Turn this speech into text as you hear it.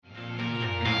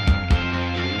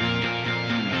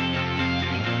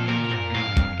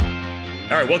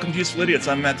All right, welcome to Useful Idiots.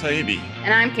 I'm Matt Taibbi.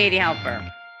 And I'm Katie Halper.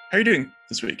 How are you doing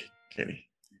this week, Katie?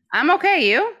 I'm okay.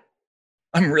 You?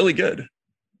 I'm really good.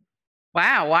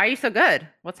 Wow. Why are you so good?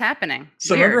 What's happening?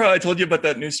 So Weird. remember how I told you about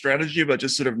that new strategy about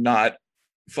just sort of not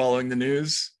following the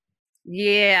news?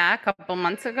 Yeah, a couple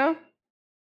months ago.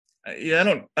 Yeah,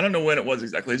 I don't know when it was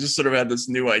exactly. I just sort of had this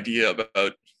new idea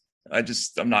about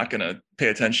I'm not gonna pay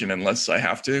attention unless I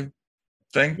have to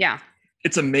thing. Yeah.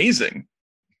 It's amazing.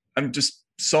 I'm just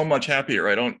so much happier.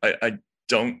 I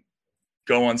don't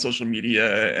go on social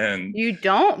media and You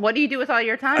don't? What do you do with all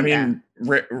your time? I mean,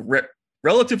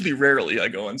 relatively rarely I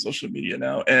go on social media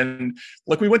now. And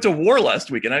like we went to war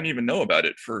last week and I didn't even know about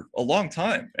it for a long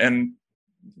time. And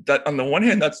that on the one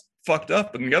hand, that's fucked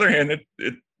up. On the other hand,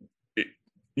 it's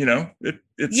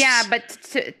Yeah, but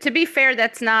to be fair,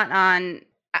 that's not on.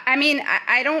 I mean,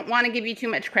 I don't want to give you too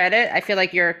much credit. I feel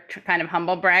like you're kind of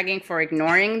humble bragging for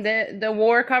ignoring the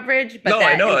war coverage. But no,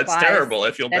 I know it's terrible.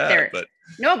 I feel bad, but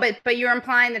no, but you're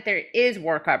implying that there is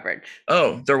war coverage.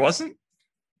 Oh, there wasn't?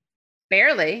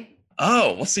 Barely.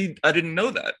 Oh, well, see, I didn't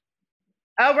know that.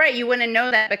 Oh, right. You wouldn't know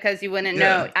that because you wouldn't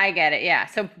know. I get it. Yeah.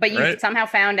 So, but you somehow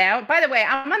found out. By the way,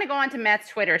 I'm going to go on to Matt's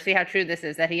Twitter, see how true this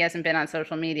is that he hasn't been on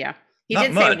social media. He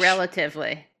did say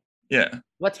relatively. Yeah.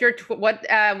 What's your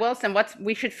Wilson?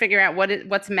 We should figure out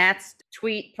what's Matt's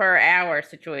tweet per hour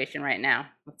situation right now.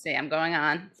 Let's see. I'm going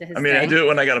on to his. I do it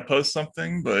when I got to post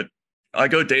something, but I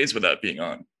go days without being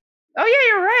on. Oh yeah,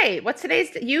 you're right. What's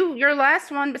today's? Your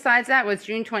last one besides that was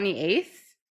June 28th.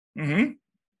 Mm-hmm.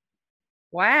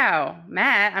 Wow,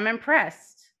 Matt, I'm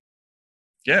impressed.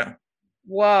 Yeah.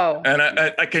 Whoa. And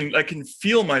I can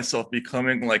feel myself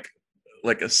becoming like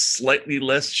a slightly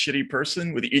less shitty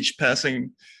person with each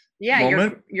passing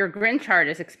moment. Your grin chart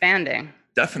is expanding.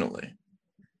 Definitely.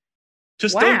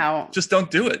 Just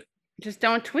don't do it. Just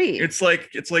don't tweet. It's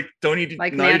like don't eat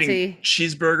not eating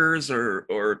cheeseburgers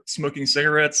or smoking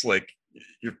cigarettes. Like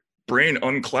your brain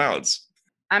unclouds.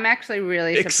 I'm actually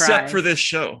really surprised. Except for this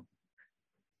show.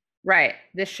 Right.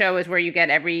 This show is where you get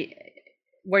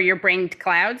where your brain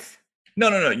clouds.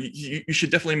 No. You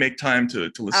should definitely make time to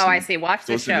listen. Oh, I see. Watch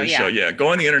the show. Yeah. Go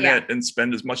on the internet and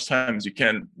spend as much time as you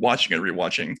can watching and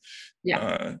rewatching.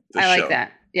 Yeah. I like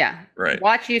that. Yeah. Right.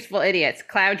 Watch Useful Idiots.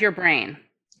 Cloud your brain.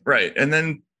 Right. And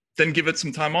then give it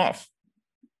some time off.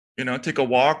 Take a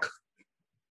walk,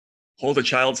 hold a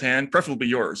child's hand, preferably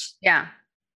yours. Yeah.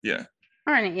 Yeah.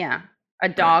 All right. Yeah. A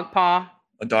dog paw.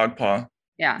 A dog paw.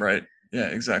 Yeah. Right. Yeah,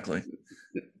 exactly.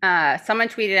 Someone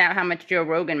tweeted out how much Joe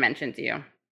Rogan mentions you.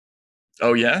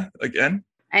 Oh, yeah? Again?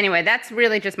 Anyway, that's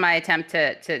really just my attempt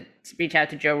to reach out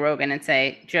to Joe Rogan and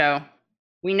say, Joe,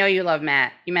 we know you love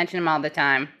Matt. You mention him all the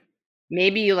time.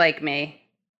 Maybe you like me.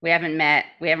 We haven't met.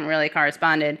 We haven't really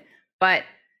corresponded. But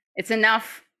it's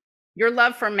enough. Your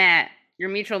love for Matt, your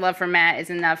mutual love for Matt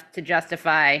is enough to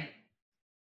justify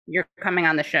your coming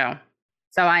on the show.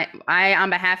 So I on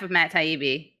behalf of Matt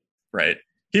Taibbi. Right.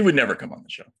 He would never come on the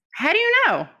show. How do you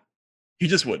know? He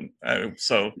just wouldn't.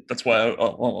 So that's why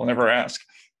I'll never ask.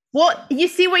 Well, you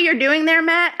see what you're doing there,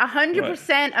 Matt?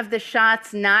 100% of the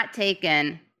shots not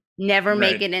taken never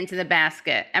make it into the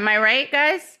basket. Am I right,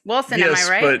 guys? Wilson, yes, am I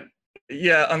right? But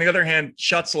yeah, on the other hand,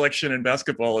 shot selection in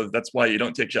basketball, that's why you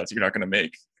don't take shots you're not going to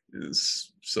make.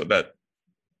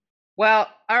 Well,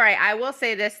 all right. I will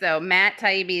say this, though. Matt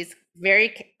Taibbi's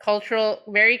very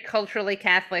culturally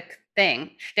Catholic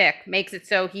shtick makes it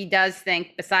so he does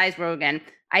think, besides Rogan,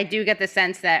 I do get the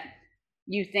sense that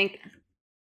you think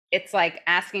it's like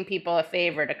asking people a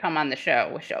favor to come on the show,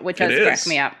 which does crack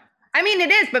me up. I mean, it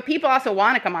is, but people also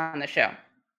want to come on the show.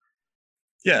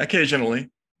 Yeah, occasionally.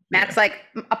 Matt's like,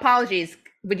 apologies.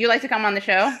 Would you like to come on the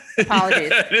show?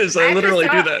 Apologies. Yeah, it is. I literally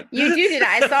do that. You do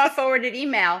that. I saw a forwarded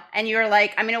email, and you were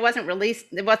like, I mean, it wasn't released.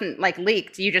 It wasn't like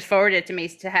leaked. You just forwarded it to me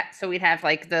so we'd have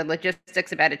like the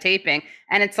logistics about a taping.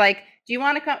 And it's like, do you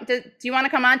want to come? Do you want to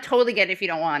come on? Totally get it if you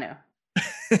don't want to.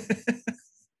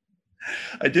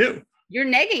 I do. You're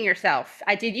negging yourself.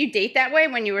 Did you date that way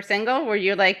when you were single? Were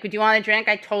you like, would you want to drink?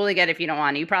 I totally get it if you don't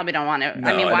want to. You probably don't want to. No,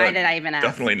 I mean, why did I even ask?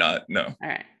 Definitely not. No. All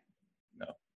right. No,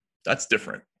 that's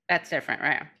different. That's different,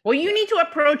 right? Well, you need to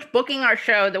approach booking our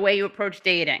show the way you approach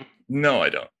dating. No, I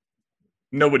don't.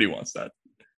 Nobody wants that.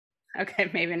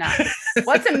 Okay, maybe not.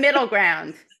 What's a middle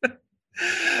ground?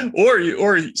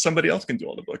 Or somebody else can do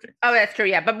all the booking. Oh, that's true.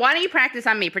 Yeah, but why don't you practice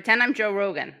on me? Pretend I'm Joe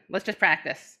Rogan. Let's just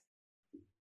practice.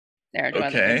 There.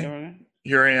 Okay.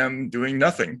 Here I am doing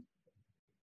nothing.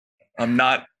 I'm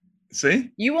not. See?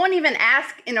 You won't even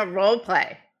ask in a role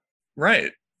play.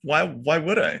 Right. Why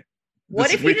would I?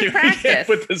 What if you just practice? We can't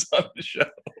put this on the show.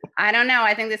 I don't know.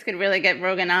 I think this could really get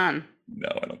Rogan on. No,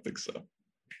 I don't think so.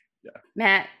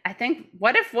 Matt, I think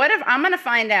what if I'm gonna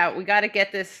find out? We got to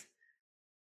get this.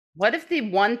 What if the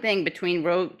one thing between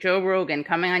Joe Rogan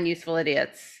coming on Useful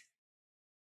Idiots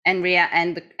and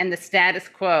the status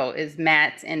quo is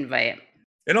Matt's invite?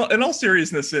 In all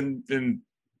seriousness, in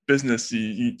business,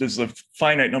 there's a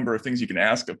finite number of things you can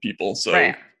ask of people, so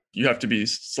Right. you have to be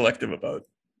selective about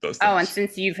those things. Oh, and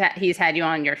since he's had you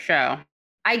on your show,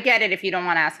 I get it. If you don't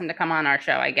want to ask him to come on our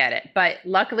show, I get it. But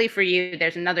luckily for you,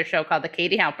 there's another show called the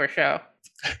Katie Halper Show.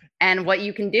 And what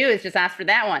you can do is just ask for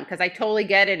that one, because I totally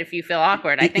get it if you feel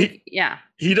awkward. I think, yeah.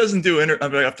 He doesn't do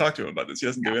I've talked to him about this. He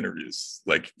doesn't do interviews.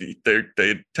 Like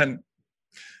they tend.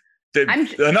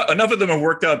 Enough of them have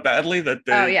worked out badly that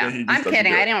they. Oh yeah, I'm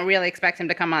kidding. I don't really expect him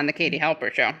to come on the Katie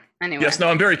Halper Show. Anyway. Yes, no,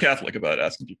 I'm very Catholic about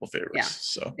asking people favors. Yeah.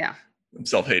 So yeah. I'm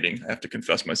self-hating. I have to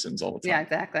confess my sins all the time. Yeah,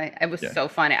 exactly. It was so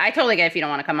funny. I totally get if you don't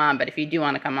want to come on, but if you do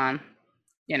want to come on,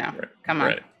 come on.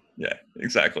 Right. Yeah,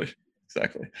 exactly.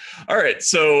 All right.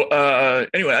 So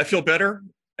anyway, I feel better.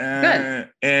 Good.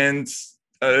 And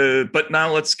but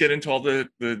now let's get into all the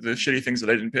shitty things that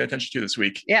I didn't pay attention to this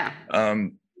week. Yeah.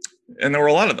 And there were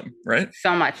a lot of them, right?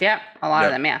 So much. Yep. A lot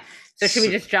of them. Yeah. So should we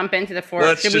just jump into the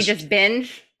four? Should we just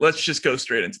binge? Let's just go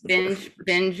straight into the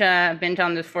binge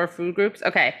on those 4 food groups.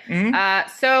 Okay. Mm-hmm.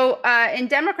 So in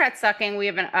Democrat sucking, we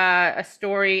have a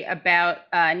story about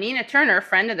Nina Turner,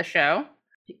 friend of the show.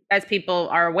 As people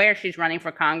are aware, she's running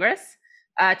for Congress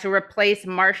to replace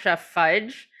Marcia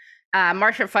Fudge.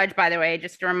 Marcia Fudge, by the way,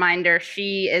 just a reminder,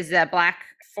 she is a Black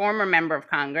former member of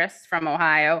Congress from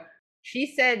Ohio.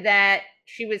 She said that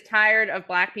she was tired of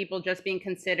Black people just being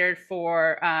considered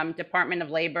for Department of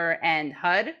Labor and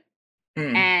HUD.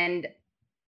 And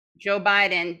Joe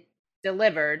Biden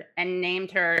delivered and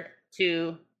named her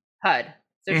to HUD.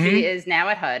 So she is now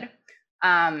at HUD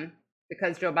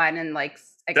because Joe Biden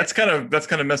likes. That's kind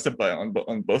of messed up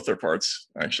on both their parts,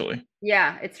 actually.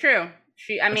 Yeah, it's true.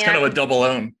 It's kind of a double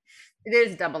own. It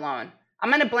is double own. I'm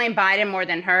going to blame Biden more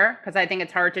than her because I think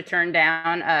it's hard to turn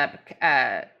down a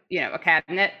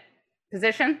cabinet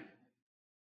position.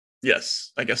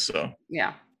 Yes, I guess so.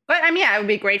 Yeah, but it would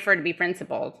be great for her to be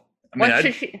principled. I mean, I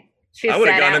would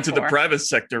have gone into the private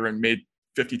sector and made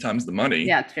 50 times the money.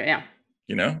 Yeah, true. Yeah.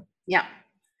 Yeah.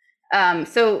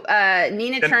 So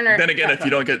Nina Turner. Then again, if you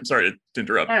don't get, sorry to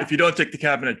interrupt, if you don't take the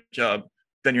cabinet job,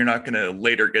 then you're not going to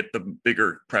later get the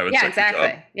bigger private sector exactly.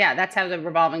 job. Yeah, that's how the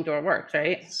revolving door works,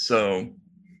 right? So,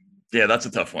 yeah, that's a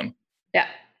tough one. Yeah.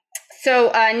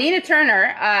 So Nina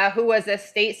Turner, who was a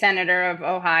state senator of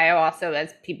Ohio, also,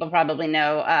 as people probably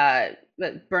know,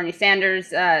 Bernie Sanders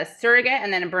surrogate,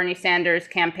 and then a Bernie Sanders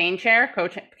campaign chair,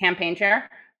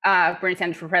 Bernie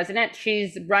Sanders for president.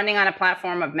 She's running on a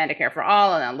platform of Medicare for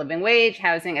all and a living wage,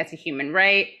 housing as a human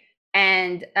right.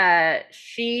 And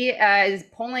she is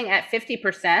polling at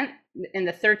 50% in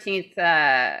the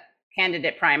 13th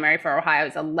candidate primary for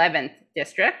Ohio's 11th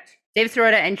district. Dave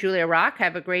Sirota and Julia Rock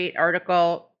have a great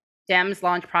article. Dems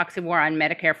launch proxy war on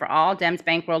Medicare for all. Dems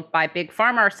bankrolled by Big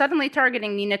Pharma are suddenly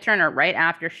targeting Nina Turner right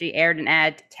after she aired an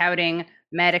ad touting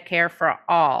Medicare for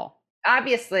all.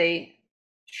 Obviously,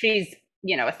 she's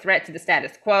a threat to the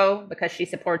status quo because she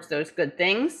supports those good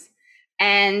things.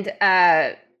 And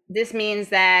this means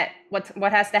that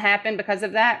what has to happen because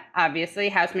of that? Obviously,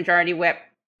 House Majority Whip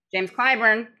James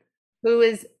Clyburn, who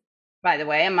is, by the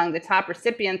way, among the top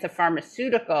recipients of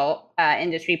pharmaceutical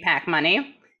industry PAC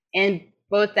money in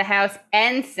both the House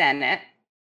and Senate.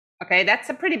 Okay, that's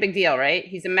a pretty big deal, right?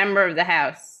 He's a member of the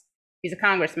House. He's a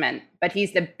congressman, but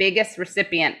he's the biggest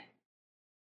recipient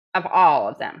of all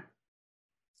of them.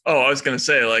 Oh, I was going to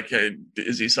say,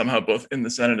 is he somehow both in the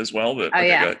Senate as well? But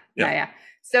yeah.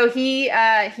 So he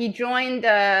joined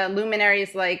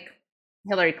luminaries like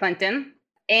Hillary Clinton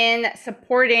in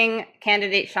supporting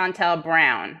candidate Shontel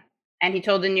Brown. And he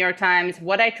told the New York Times,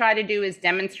 "What I try to do is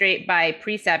demonstrate by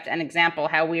precept and example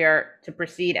how we are to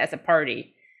proceed as a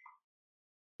party."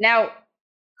 Now,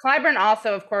 Clyburn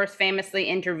also, of course, famously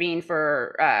intervened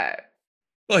for.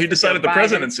 He decided the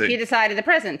presidency. He decided the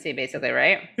presidency, basically,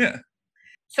 right? Yeah.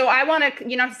 So I want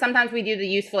to, sometimes we do the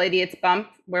useful idiots bump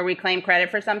where we claim credit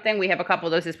for something. We have a couple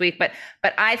of those this week, but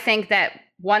I think that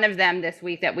one of them this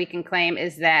week that we can claim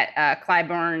is that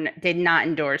Clyburn did not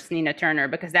endorse Nina Turner,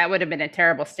 because that would have been a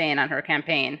terrible stain on her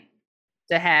campaign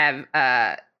to have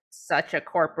such a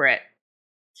corporate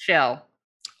shill.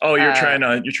 Oh, you're trying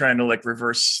to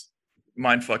reverse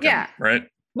mind fucking, right?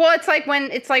 Well, it's like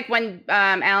when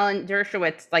Alan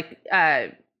Dershowitz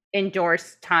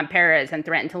endorsed Tom Perez and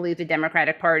threatened to leave the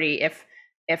Democratic Party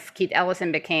if Keith Ellison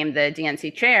became the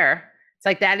DNC chair. It's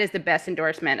like that is the best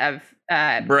endorsement of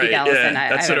Keith Ellison.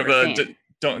 That's sort of a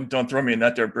don't throw me in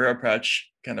that there briar patch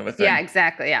kind of a thing. Yeah,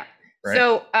 exactly. Yeah. right?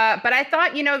 So, but I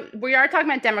thought, we are talking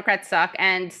about Democrats suck,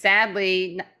 and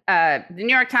sadly, the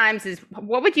New York Times is.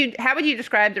 How would you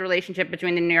describe the relationship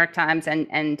between the New York Times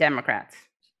and Democrats?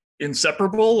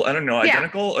 Inseparable? I don't know. Yeah,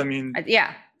 Identical? I mean,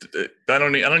 yeah. I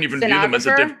don't even view them as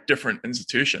a Stenographer, different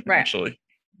institution, right? actually.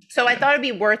 So I Yeah. thought it'd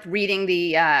be worth reading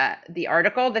the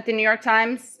article that the New York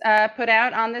Times put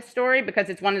out on this story, because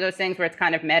it's one of those things where it's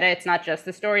kind of meta. It's not just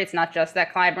the story. It's not just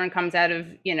that Clyburn comes out of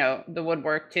the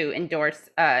woodwork to endorse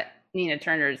Nina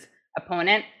Turner's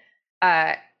opponent.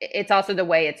 It's also the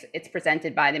way it's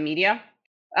presented by the media.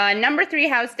 Number 3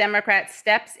 House Democrat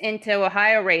steps into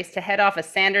Ohio race to head off a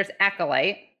Sanders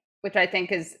acolyte, which I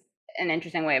think is an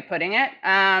interesting way of putting it.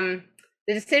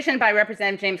 The decision by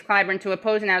Representative James Clyburn to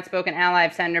oppose an outspoken ally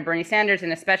of Senator Bernie Sanders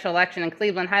in a special election in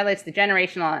Cleveland highlights the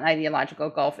generational and ideological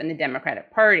gulf in the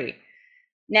Democratic Party.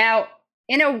 Now,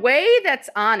 in a way that's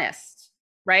honest,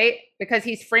 right? Because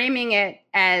he's framing it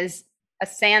as a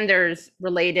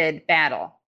Sanders-related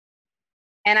battle.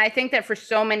 And I think that for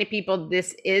so many people,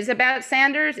 this is about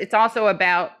Sanders. It's also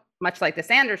about, much like the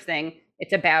Sanders thing,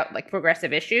 it's about like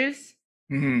progressive issues.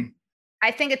 Mm-hmm. I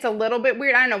think it's a little bit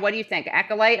weird. I don't know. What do you think?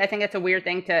 Acolyte? I think it's a weird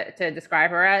thing to describe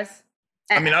her as.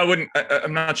 I mean,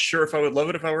 I'm not sure if I would love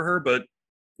it if I were her, but.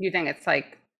 You think it's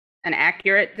like an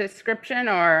accurate description,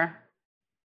 or?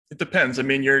 It depends. I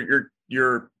mean, you're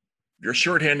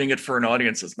shorthanding it for an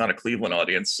audience that's not a Cleveland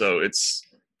audience, so it's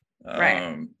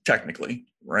right. Technically,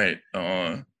 right.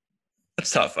 That's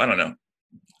tough. I don't know.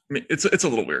 I mean, it's a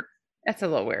little weird. That's a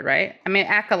little weird, right? I mean,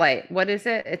 acolyte, what is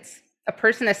it? It's a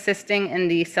person assisting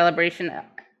the celebration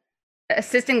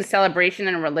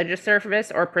in a religious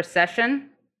service or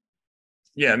procession.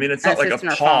 Yeah, I mean, it's not like a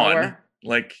pawn.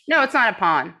 Like, no, it's not a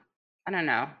pawn. I don't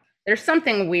know. There's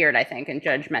something weird, I think, and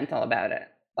judgmental about it.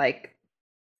 Like,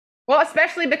 well,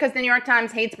 especially because the New York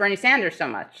Times hates Bernie Sanders so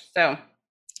much. So,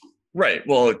 right.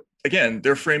 Well, again,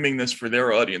 they're framing this for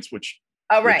their audience, which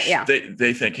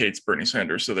they think hates Bernie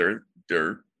Sanders. So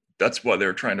that's why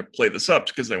they're trying to play this up,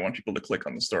 because they want people to click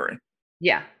on the story.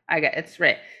 Yeah, I get it's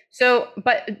right. So,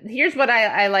 but here's what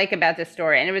I like about this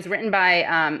story, and it was written by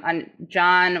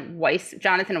Jonathan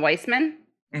Weissman,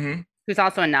 mm-hmm. who's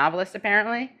also a novelist,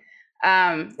 apparently.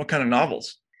 What kind of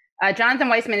novels? Jonathan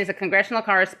Weissman is a congressional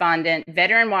correspondent,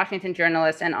 veteran Washington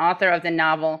journalist, and author of the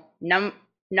novel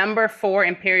Number 4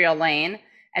 Imperial Lane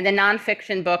and the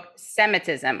nonfiction book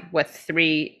Semitism, with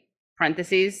 3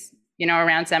 parentheses,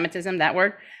 around Semitism, that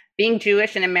word, Being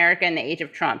Jewish in America in the Age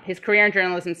of Trump. His career in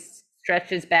journalism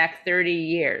stretches back 30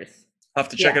 years. I'll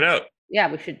have to check it out.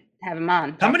 Yeah, we should have him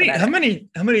on. How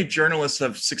many journalists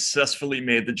have successfully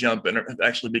made the jump and have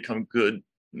actually become good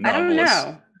novelists? I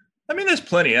don't know. I mean, there's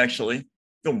plenty, actually.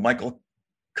 Michael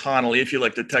Connelly, if you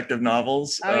like detective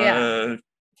novels. Oh, yeah.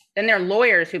 Then there are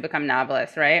lawyers who become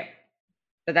novelists, right?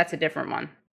 But that's a different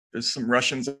one. There's some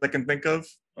Russians I can think of.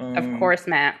 Of course,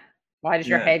 Matt. Why does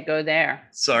your head go there?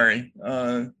 Sorry.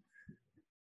 A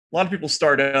lot of people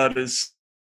start out as...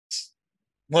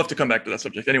 We'll have to come back to that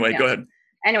subject. Anyway, go ahead.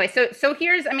 Anyway, so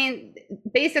here's,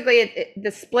 basically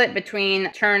the split between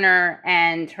Turner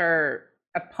and her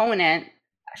opponent,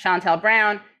 Shontel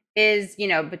Brown, is,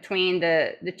 between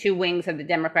the 2 wings of the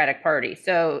Democratic Party.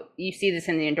 So you see this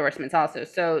in the endorsements also.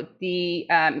 So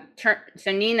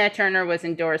so Nina Turner was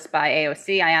endorsed by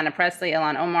AOC, Ayanna Pressley,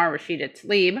 Ilhan Omar, Rashida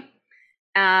Tlaib.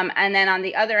 And then on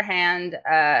the other hand,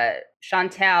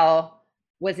 Shontel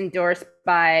was endorsed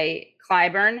by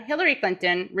Clyburn, Hillary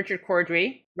Clinton, Richard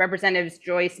Cordray, Representatives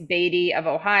Joyce Beatty of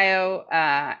Ohio,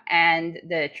 and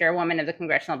the chairwoman of the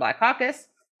Congressional Black Caucus,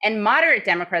 and moderate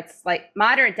Democrats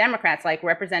like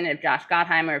Representative Josh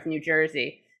Gottheimer of New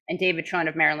Jersey and David Schoen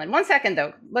of Maryland. 1 second,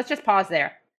 though. Let's just pause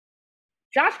there.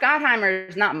 Josh Gottheimer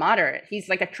is not moderate. He's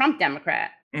like a Trump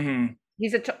Democrat. Mm-hmm.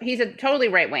 He's a totally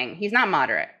right wing. He's not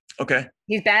moderate. Okay.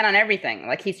 He's bad on everything.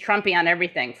 Like, he's Trumpy on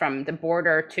everything, from the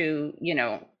border to,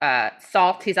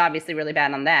 SALT. He's obviously really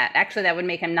bad on that. Actually, that would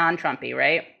make him non-Trumpy,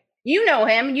 right? You know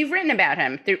him. You've written about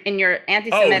him in your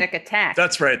anti-Semitic attack.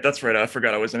 That's right. I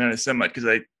forgot I was an anti-Semite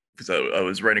because I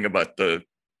was writing about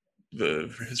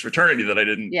his fraternity that I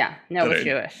didn't. Yeah. No, it's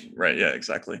Jewish. Right. Yeah.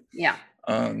 Exactly. Yeah.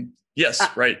 Yes.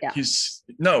 Right. Yeah. It's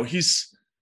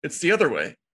the other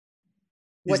way.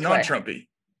 He's non-Trumpy.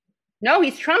 No,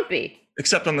 he's Trumpy.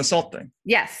 Except on the SALT thing.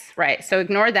 Yes, right. So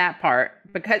ignore that part,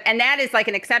 and that is like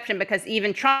an exception, because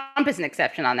even Trump is an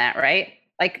exception on that, right?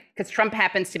 Like, because Trump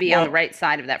happens to be on the right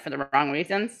side of that for the wrong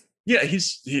reasons. Yeah, he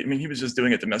was just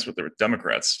doing it to mess with the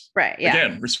Democrats. Right. Yeah.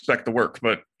 Again, respect the work,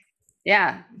 but.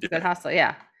 Yeah. Good hustle.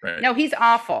 Yeah. Right. No, he's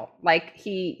awful. Like,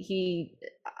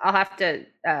 I'll have to.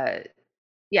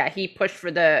 He pushed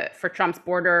for Trump's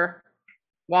border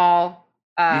wall.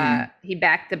 Mm-hmm. He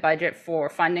backed the budget for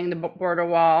funding the border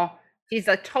wall. He's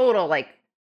a total like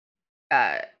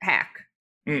hack.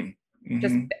 Just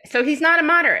Mm-hmm. so he's not a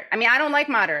moderate. I mean, I don't like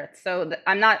moderates, so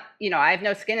I'm not. I have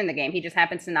no skin in the game. He just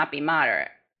happens to not be moderate.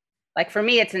 Like for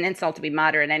me, it's an insult to be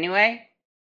moderate anyway.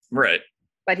 Right.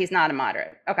 But he's not a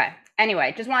moderate. Okay.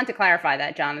 Anyway, just wanted to clarify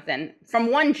that, Jonathan.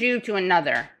 From one Jew to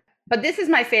another. But this is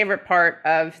my favorite part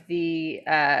of the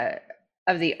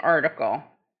article,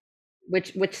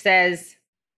 which says,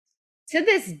 to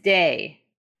this day,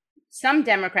 some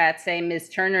Democrats say Ms.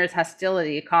 Turner's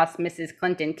hostility cost Mrs.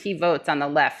 Clinton key votes on the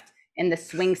left in the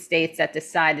swing states that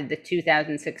decided the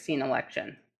 2016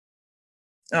 election.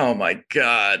 Oh my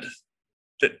God.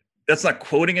 That's not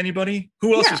quoting anybody?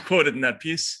 Who else was quoted in that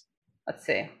piece? Let's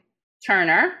see.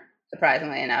 Turner,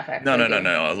 surprisingly enough.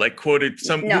 No. Like quoted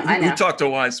some who talked to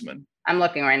Wiseman. I'm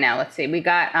looking right now. Let's see. We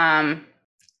got a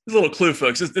little clue,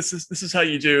 folks. This is how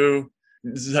you do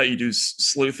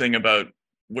sleuthing about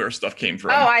where stuff came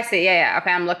from. Oh, I see. Yeah.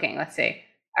 Okay, I'm looking. Let's see.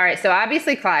 All right. So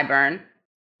obviously Clyburn.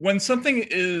 When something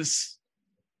is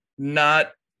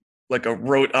not like a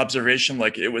rote observation,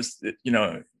 like it was,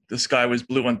 the sky was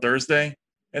blue on Thursday,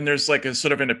 and there's like a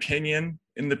sort of an opinion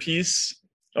in the piece.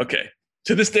 Okay.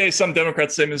 To this day, some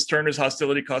Democrats say Ms. Turner's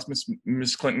hostility cost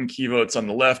Ms. Clinton key votes on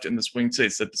the left in the swing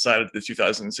states that decided the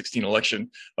 2016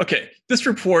 election. Okay. This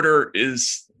reporter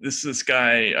is this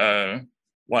guy,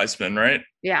 Wiseman, right?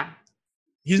 Yeah.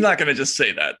 He's not going to just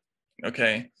say that.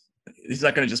 Okay. He's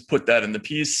not going to just put that in the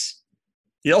piece.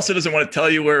 He also doesn't want to tell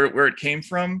you where it came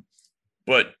from.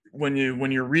 But when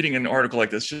you're reading an article like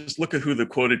this, just look at who the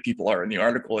quoted people are in the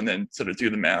article and then sort of do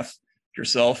the math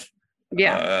yourself.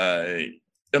 Yeah.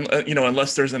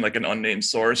 Unless there's like an unnamed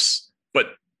source,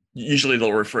 but usually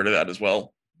they'll refer to that as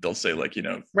well. They'll say like,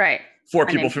 right. For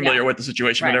people familiar with the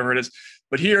situation, right. Whatever it is.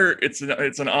 But here it's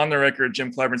an on the record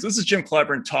Jim Clyburn. So this is Jim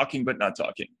Clyburn talking but not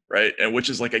talking, right? And which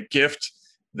is like a gift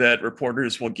that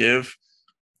reporters will give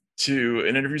to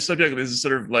an interview subject. This is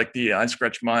sort of like the I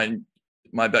scratch my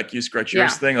back, you scratch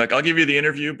yours thing. Like I'll give you the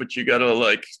interview, but you gotta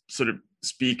like sort of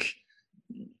speak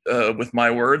with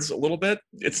my words a little bit.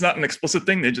 It's not an explicit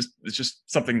thing. It's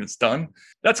just something that's done.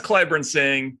 That's Clyburn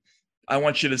saying, I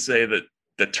want you to say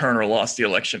that Turner lost the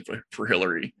election for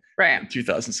Hillary in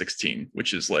 2016,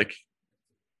 which is like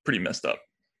pretty messed up.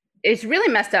 It's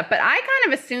really messed up, but I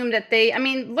kind of assumed that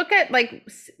look at like,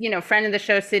 friend of the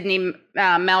show, Sydney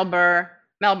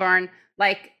Melbourne,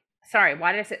 like, sorry,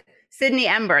 why did I say Sydney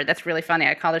Ember? That's really funny.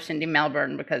 I call her Cindy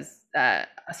Melbourne because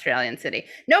Australian city.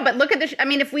 No, but look at this. I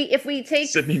mean, if we take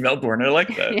Sydney Melbourne, I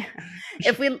like that. Yeah.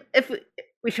 If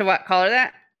we should call her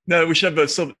that? No, we should have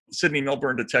a Sydney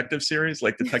Melbourne detective series,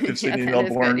 like Detective Sydney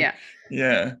Melbourne. Good,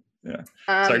 yeah.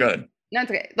 Sorry, go ahead. No,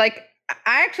 it's okay. Like,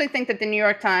 I actually think that the New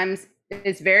York Times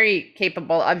is very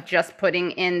capable of just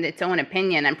putting in its own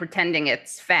opinion and pretending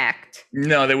it's fact.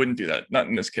 No, they wouldn't do that. Not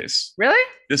in this case. Really?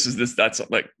 That's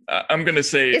like, I'm going to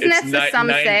say Isn't it's that some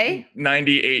say?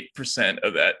 98%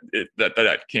 of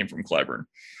that came from Clyburn.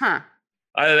 Huh.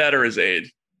 Either that or his aide.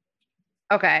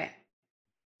 Okay.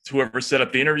 It's whoever set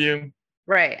up the interview.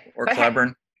 Right. Or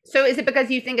Clyburn. So is it because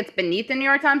you think it's beneath the New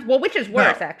York Times? Well, which is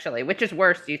worse, actually? Which is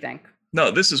worse, do you think?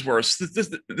 No, this is worse.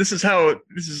 This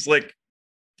is like,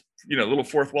 little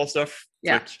fourth wall stuff.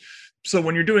 Yeah. Like, so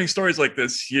when you're doing stories like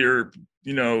this,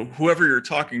 whoever you're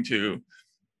talking to,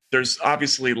 there's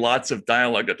obviously lots of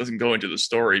dialogue that doesn't go into the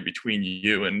story between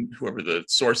you and whoever the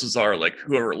sources are, like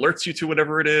whoever alerts you to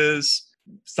whatever it is.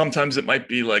 Sometimes it might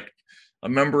be like a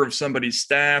member of somebody's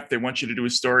staff. They want you to do a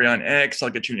story on X.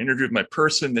 I'll get you an interview with my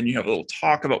person. Then you have a little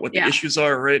talk about what the issues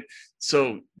are, right?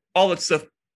 So all that stuff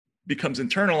becomes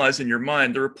internalized in your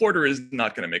mind. The reporter is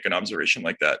not going to make an observation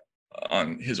like that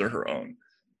on his or her own.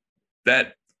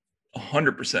 That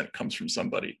 100% comes from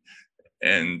somebody,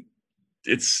 and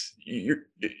it's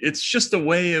just a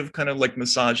way of kind of like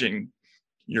massaging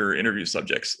your interview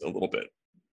subjects a little bit.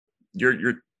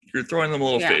 You're throwing them a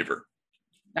little favor.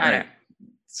 Got it.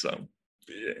 So,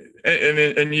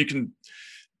 and you can,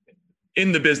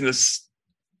 in the business,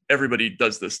 everybody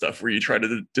does this stuff where you try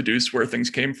to deduce where things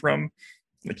came from.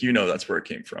 Like, that's where it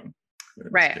came from.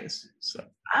 Right. Case, so.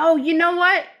 Oh, you know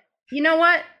what?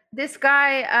 This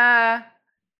guy,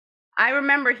 I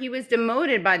remember he was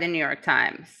demoted by the New York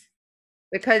Times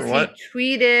because he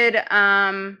tweeted,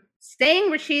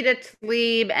 saying Rashida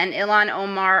Tlaib and Ilhan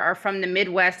Omar are from the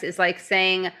Midwest is like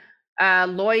saying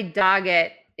Lloyd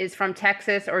Doggett is from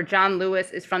Texas or John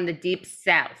Lewis is from the Deep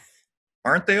South.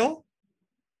 Aren't they all?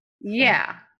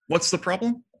 Yeah. What's the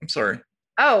problem? I'm sorry.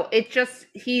 Oh,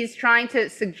 he's trying to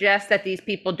suggest that these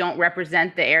people don't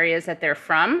represent the areas that they're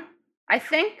from, I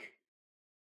think.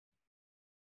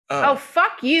 Oh, Oh,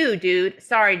 fuck you, dude.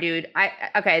 Sorry, dude.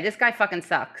 Okay, this guy fucking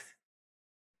sucks.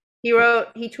 He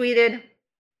tweeted,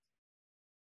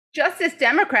 Justice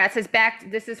Democrats has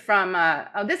backed, this is from,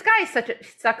 this guy is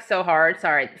sucks so hard.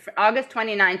 Sorry. For August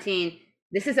 2019.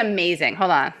 This is amazing.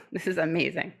 Hold on. This is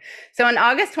amazing. So in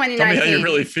August tell me 2019. how you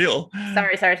really feel.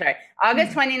 Sorry.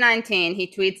 August 2019, he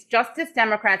tweets, Justice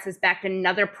Democrats has backed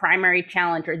another primary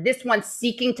challenger, this one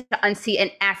seeking to unseat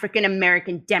an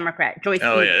African-American Democrat, Joyce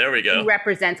Oh, Booth, yeah, there we go. who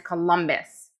represents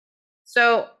Columbus.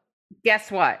 So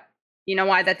guess what? You know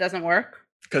why that doesn't work?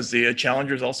 Because the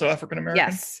challenger is also African-American?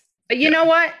 Yes. But you know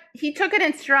what? He took it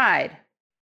in stride.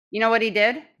 You know what he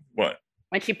did? What?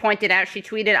 When she pointed out, she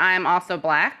tweeted, I am also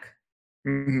black.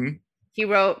 Mm-hmm. He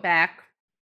wrote back,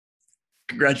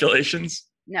 Congratulations.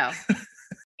 no.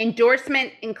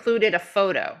 Endorsement included a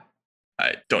photo.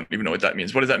 I don't even know what that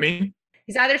means. What does that mean?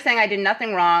 He's either saying I did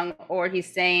nothing wrong, or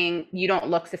he's saying you don't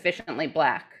look sufficiently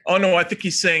black. Oh, no, I think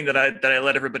he's saying that I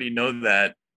let everybody know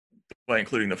that by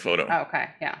including the photo. Oh, okay,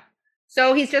 yeah.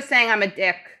 So he's just saying I'm a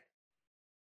dick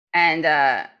and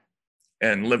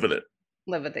live with it.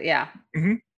 live with it, yeah.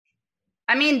 Mm-hmm.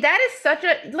 I mean, that is such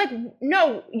a, like,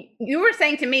 no, you were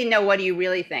saying to me, no, what do you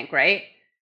really think, right?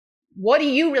 What do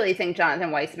you really think,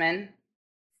 Jonathan Weissman?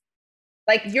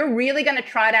 Like, you're really going to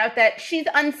trot out that she's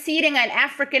unseating an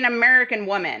African-American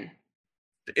woman.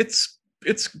 It's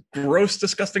gross,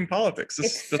 disgusting politics.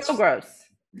 It's so gross.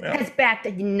 Yeah. Has backed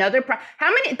another how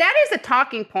many, that is a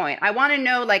talking point. I want to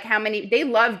know, like, how many, they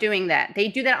love doing that. They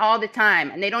do that all the time,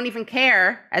 and they don't even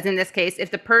care, as in this case,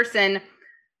 if the person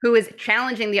who is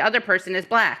challenging the other person is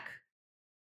black.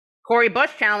 Cori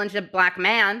Bush challenged a black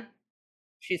man.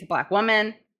 She's a black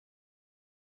woman.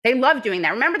 They love doing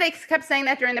that. Remember, they kept saying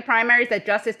that during the primaries, that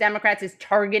Justice Democrats is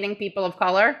targeting people of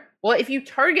color. Well, if you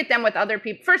target them with other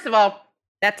people, first of all,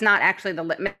 that's not actually the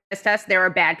litmus test. There are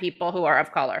bad people who are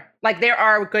of color. Like, there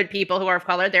are good people who are of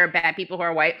color. There are bad people who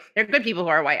are white. There are good people who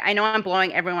are white. I know I'm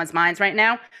blowing everyone's minds right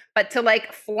now, but to,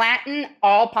 like, flatten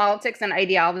all politics and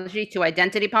ideology to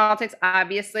identity politics,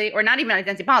 obviously, or not even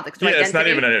identity politics, to identity. It's not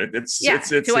even to identity.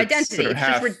 It's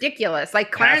just ridiculous.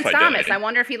 Like Clarence Thomas. I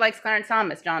wonder if he likes Clarence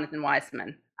Thomas, Jonathan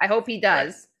Weissman. I hope he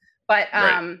does. Right.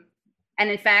 But and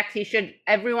in fact, he should,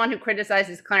 everyone who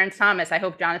criticizes Clarence Thomas, I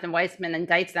hope Jonathan Weissman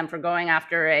indicts them for going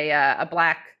after a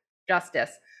black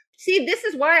justice. See, this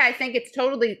is why I think it's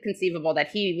totally conceivable that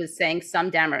he was saying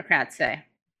some Democrats say.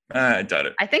 I doubt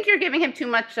it. I think you're giving him too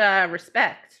much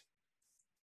respect.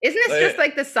 Isn't this just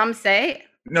like the some say?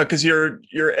 No, because your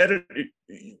edit.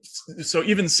 So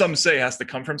even some say has to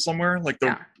come from somewhere. Like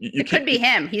it could be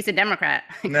him. He's a Democrat.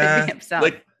 It nah, could be himself.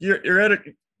 Like your edit.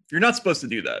 You're not supposed to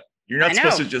do that. You're not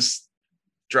supposed to just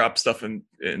drop stuff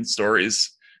in stories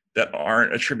that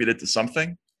aren't attributed to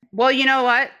something. Well, you know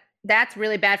what? That's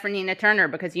really bad for Nina Turner,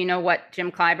 because you know what Jim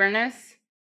Clyburn is?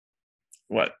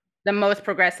 What? The most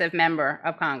progressive member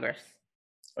of Congress.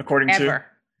 According to?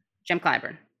 Jim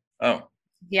Clyburn. Oh.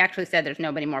 He actually said there's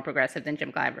nobody more progressive than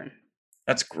Jim Clyburn.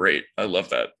 That's great. I love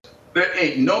that. There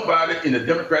ain't nobody in the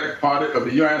Democratic Party of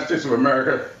the United States of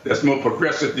America that's more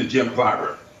progressive than Jim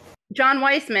Clyburn. John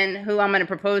Weissman, who I'm going to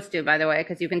propose to, by the way,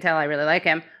 because you can tell I really like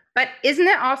him. But isn't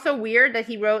it also weird that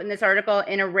he wrote in this article,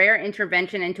 in a rare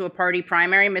intervention into a party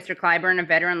primary, Mr. Clyburn, a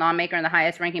veteran lawmaker and the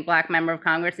highest ranking black member of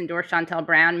Congress, endorsed Shontel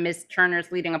Brown, Ms.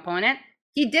 Turner's leading opponent?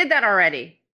 He did that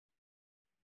already.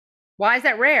 Why is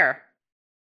that rare?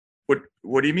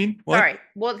 What do you mean? What? Sorry.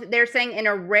 Well, they're saying in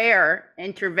a rare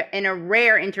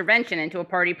intervention into a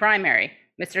party primary,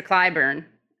 Mr. Clyburn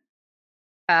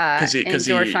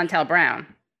endorsed Shontel Brown.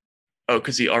 Oh,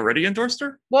 because he already endorsed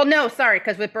her? Well, no, sorry,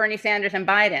 because with Bernie Sanders and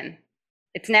Biden,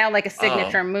 it's now like a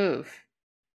signature move.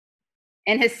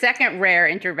 In his second rare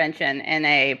intervention in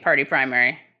a party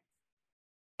primary.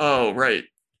 Oh, right.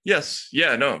 Yes.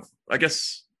 Yeah, no. I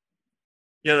guess.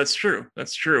 Yeah, that's true.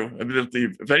 That's true. I mean,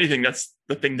 if anything, that's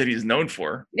the thing that he's known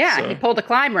for. Yeah, so. He pulled a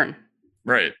Clyburn.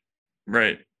 Right.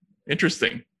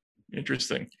 Interesting.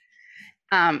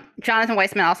 Jonathan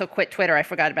Weissman also quit Twitter. I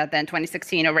forgot about that in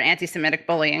 2016 over anti-Semitic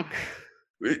bullying.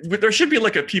 There should be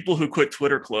like a people who quit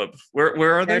Twitter club.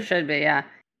 Where are they? There should be, yeah.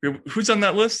 Who's on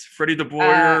that list? Freddie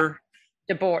DeBoer?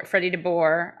 Freddie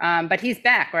DeBoer. But he's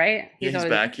back, right? He's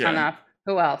back, yeah. Enough.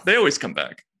 Who else? They always come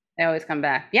back.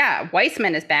 Yeah,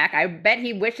 Weissman is back. I bet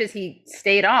he wishes he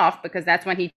stayed off, because that's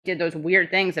when he did those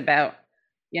weird things about,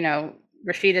 Rashida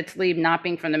Tlaib not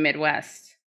being from the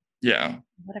Midwest. Yeah.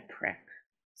 What a prick.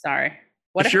 Sorry.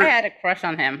 What if I had a crush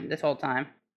on him this whole time?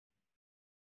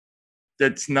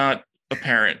 That's not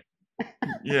apparent.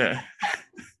 Yeah.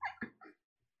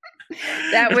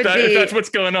 If that's what's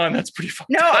going on, that's pretty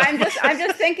fucked up. I'm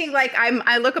just thinking, like,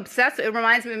 I look obsessed. It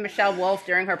reminds me of Michelle Wolf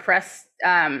during her press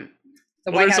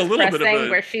the Well, White there's a House little press bit of thing a-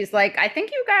 where she's like, I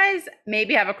think you guys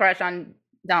maybe have a crush on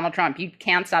Donald Trump. You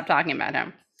can't stop talking about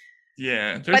him.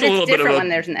 Yeah, there's But a it's little bit of different a when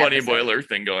there's an bunny episode. boiler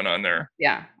thing going on there.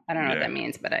 Yeah, I don't know what Yeah. that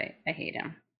means, but I hate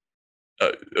him.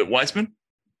 Weissman?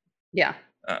 Yeah,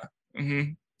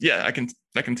 Yeah, I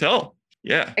can tell.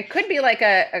 Yeah, it could be like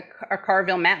a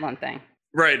Carville Matlin thing.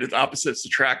 right. It's opposites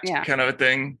attract Yeah. kind of a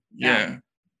thing. Yeah. Yeah.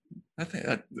 I think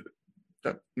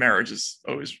that marriage is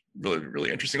always really,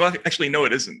 really interesting. Well, actually, no,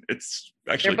 it isn't. It's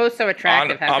actually They're both so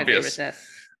attractive. How could they obvious. resist?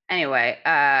 Anyway,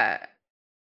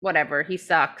 whatever. He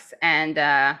sucks. And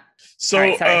So, all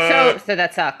right, sorry. So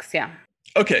that sucks. Yeah.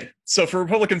 okay. So for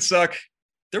Republicans suck,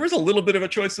 there was a little bit of a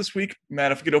choice this week.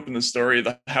 Matt, if you could open the story,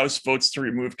 the House votes to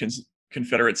remove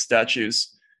Confederate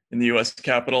statues in the U.S.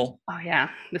 Capitol. Oh yeah,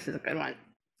 this is a good one.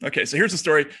 Okay, so here's the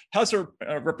story. House of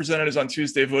Representatives on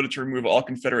Tuesday voted to remove all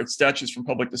Confederate statues from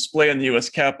public display in the U.S.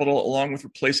 Capitol, along with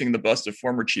replacing the bust of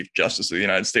former Chief Justice of the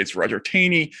United States, Roger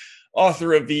Taney,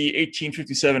 author of the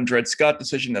 1857 Dred Scott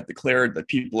decision that declared that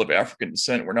people of African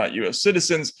descent were not U.S.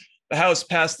 citizens. The House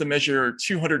passed the measure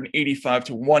 285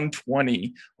 to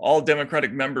 120. All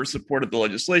Democratic members supported the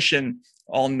legislation.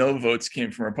 All no votes came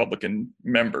from Republican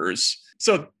members.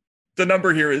 So the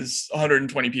number here is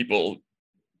 120 people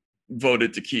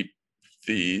voted to keep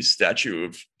the statue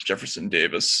of Jefferson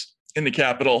Davis in the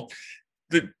Capitol.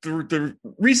 The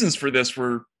reasons for this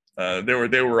were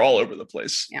they were all over the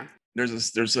place. Yeah.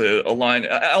 There's a line.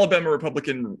 Alabama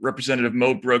Republican Representative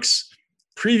Mo Brooks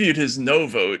previewed his no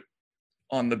vote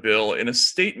on the bill in a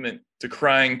statement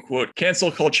decrying, quote, cancel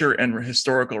culture and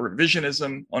historical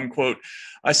revisionism, unquote.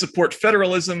 I support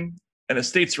federalism and a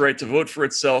state's right to vote for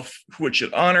itself, who it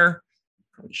should honor.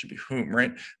 Probably should be whom,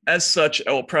 right? As such,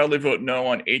 I will proudly vote no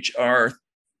on H.R.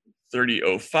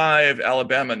 3005.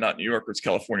 Alabama, not New Yorkers,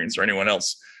 Californians, or anyone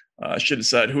else, should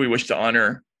decide who we wish to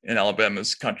honor in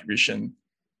Alabama's contribution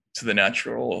to the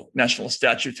national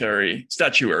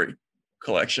statuary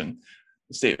collection.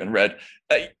 The statement read.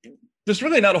 There's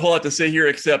really not a whole lot to say here,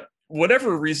 except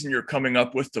whatever reason you're coming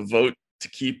up with to vote to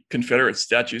keep Confederate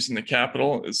statues in the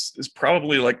Capitol is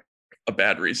probably like a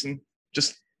bad reason.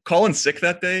 Just call in sick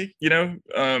that day,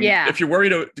 if you're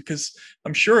worried, because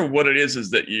I'm sure what it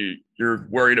is that you're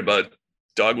worried about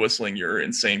dog whistling your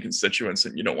insane constituents,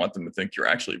 and you don't want them to think you're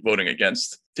actually voting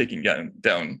against taking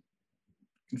down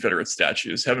Confederate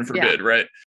statues. Heaven forbid, right?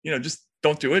 Just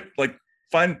don't do it. Like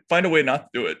find a way not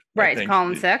to do it. Right, call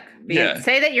in sick. Yeah.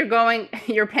 Say that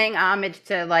you're paying homage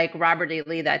to like Robert E.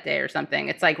 Lee that day or something.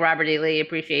 It's like Robert E. Lee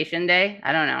Appreciation Day.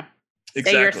 I don't know.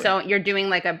 Exactly. Say you're doing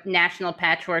like a national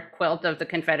patchwork quilt of the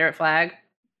Confederate flag.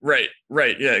 Right.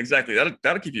 Yeah, exactly.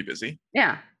 That'll keep you busy.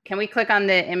 Yeah. Can we click on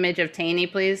the image of Taney,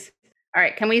 please? All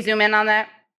right. Can we zoom in on that?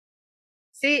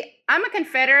 See, I'm a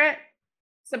Confederate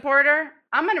supporter.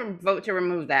 I'm going to vote to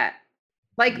remove that.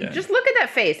 Just look at that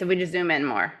face if we just zoom in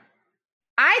more.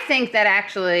 I think that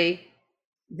actually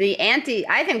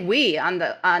I think we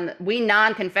we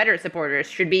non-Confederate supporters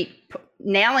should be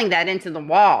nailing that into the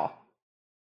wall.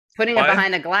 Putting it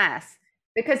behind a glass,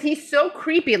 because he's so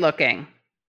creepy looking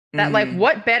that like,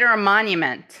 what better a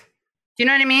monument? Do you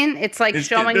know what I mean? It's like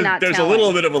showing, not there's telling. a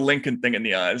little bit of a Lincoln thing in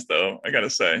the eyes, though, I gotta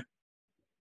say.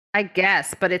 I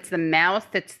guess, but it's the mouth.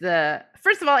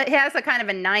 First of all, it has a kind of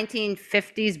a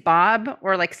 1950s bob,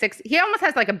 or like he almost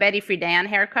has like a Betty Friedan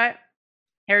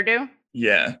hairdo.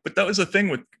 Yeah, but that was a thing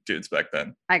with dudes back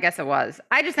then. I guess it was.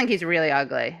 I just think he's really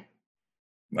ugly.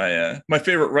 My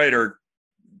favorite writer,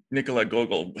 Nikolai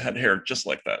Gogol, had hair just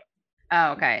like that.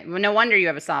 Oh, okay. Well, no wonder you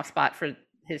have a soft spot for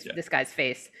this guy's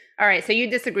face. All right, so you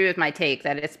disagree with my take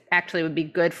that it actually would be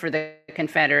good for the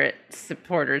Confederate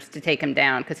supporters to take him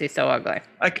down because he's so ugly.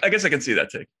 I guess I can see that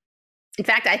take. In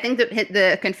fact, I think that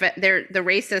the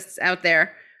racists out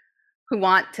there who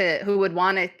would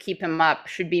want to keep him up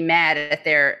should be mad at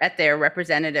their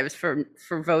representatives for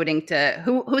voting to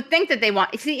who think that they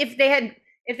want. See, if they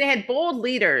had bold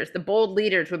leaders, the bold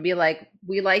leaders would be like,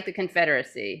 we like the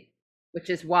Confederacy, which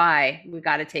is why we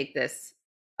got to take this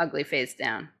ugly face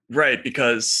down. Right,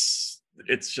 because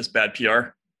it's just bad PR.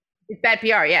 It's bad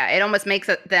PR, yeah. It almost makes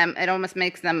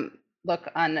them look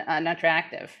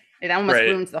unattractive. It almost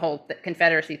ruins the whole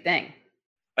Confederacy thing.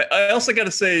 I also got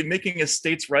to say, making a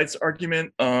states' rights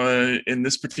argument in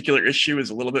this particular issue is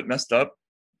a little bit messed up,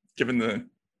 given the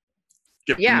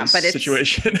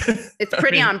situation. It's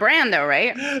pretty on brand, though,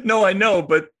 right? No, I know,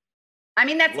 but I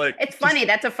mean, it's funny.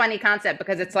 That's a funny concept,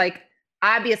 because it's like,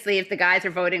 obviously, if the guys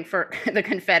are voting for the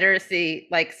Confederacy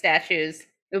like statues,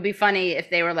 it would be funny if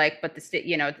they were like, but the state,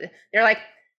 they're like,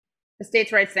 the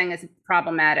states' rights thing is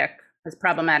problematic, has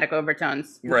problematic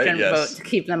overtones. We shouldn't vote to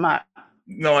keep them up.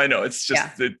 No, I know. It's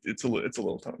just Yeah. it's a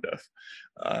little tone deaf.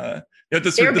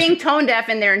 They're being tone deaf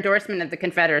in their endorsement of the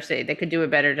Confederacy. They could do a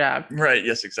better job. Right.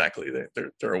 Yes, exactly.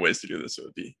 There are ways to do this. It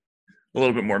would be a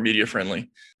little bit more media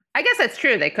friendly. I guess that's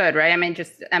true. They could, right? I mean,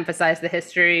 just emphasize the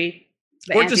history,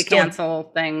 the Or just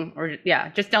anti-cancel thing, or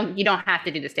just don't. You don't have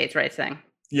to do the states' rights thing.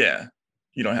 Yeah,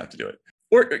 you don't have to do it,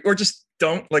 or just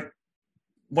don't like.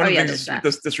 One of the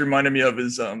things this reminded me of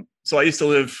is so I used to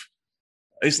live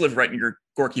right near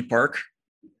Gorky Park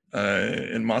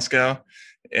in Moscow,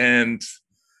 and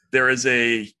there's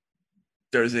a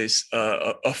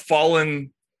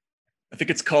fallen, I think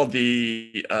it's called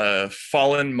the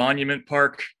Fallen Monument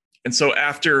Park. And so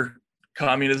after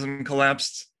communism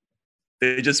collapsed,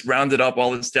 they just rounded up all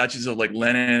the statues of like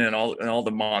Lenin and all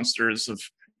the monsters of,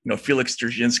 Felix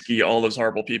Dzerzhinsky, all those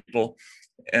horrible people,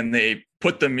 and they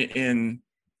put them in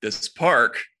this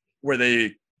park where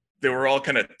they were all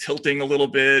kind of tilting a little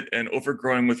bit and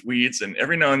overgrowing with weeds. And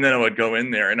every now and then I would go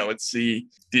in there and I would see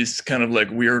these kind of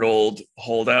like weird old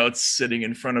holdouts sitting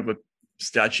in front of a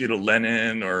statue of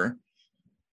Lenin or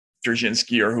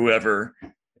Dzerzhinsky or whoever.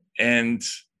 And,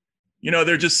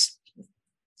 they're just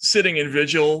sitting in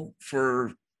vigil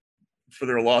for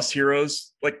their lost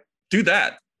heroes. Like, do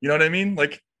that. You know what I mean?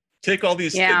 Like, take all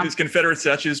these Confederate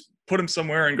statues, put them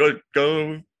somewhere and go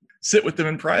sit with them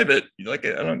in private. Like,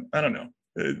 I don't know.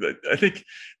 I think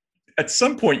at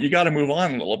some point you got to move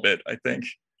on a little bit, I think.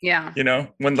 Yeah.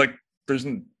 When like there's,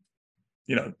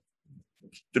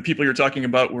 the people you're talking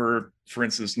about were, for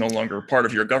instance, no longer part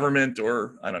of your government,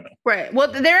 or I don't know. Right. Well,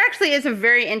 there actually is a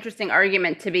very interesting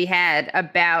argument to be had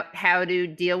about how to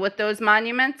deal with those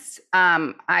monuments.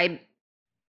 I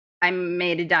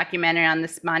made a documentary on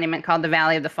this monument called the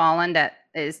Valley of the Fallen that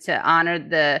is to honor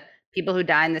the people who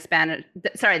died in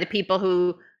the people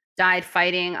who died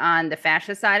fighting on the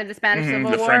fascist side of the Spanish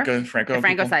Civil War. The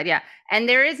Franco side, yeah. And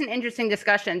there is an interesting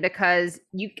discussion because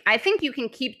I think you can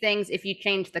keep things if you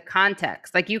change the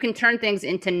context. Like, you can turn things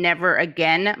into never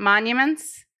again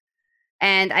monuments.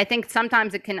 And I think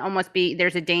sometimes it can almost be,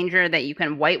 there's a danger that you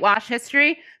can whitewash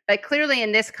history. But clearly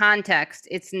in this context,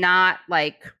 it's not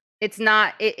in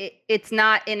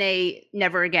a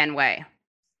never again way.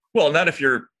 Well, not if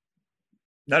you're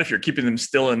keeping them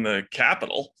still in the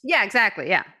Capitol. Yeah, exactly.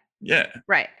 Yeah. Yeah.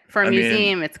 Right. For a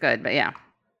museum, it's good, but yeah.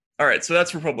 All right. So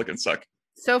that's Republicans suck.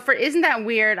 So for Isn't That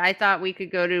Weird? I thought we could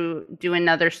go to do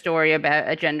another story about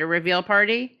a gender reveal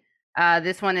party.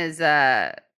 This one is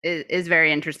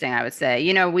very interesting, I would say.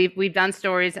 We've done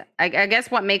stories. I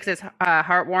guess what makes this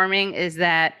heartwarming is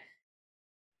that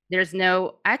there's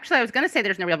no, actually, I was going to say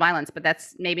there's no real violence, but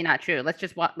that's maybe not true. Let's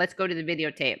go to the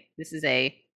videotape. This is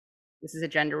a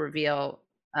gender reveal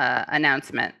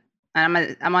announcement. I'm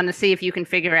going to see if you can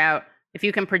figure out, if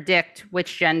you can predict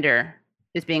which gender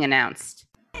is being announced.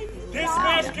 This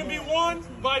match can be won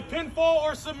by pinfall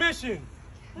or submission.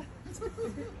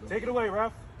 Take it away,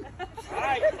 ref. All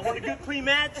right, I want a good, clean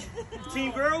match.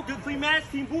 Team girl, good, clean match.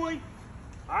 Team boy.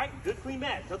 All right, good, clean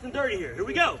match. Nothing dirty here. Here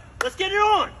we go. Let's get it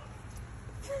on.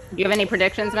 Do you have any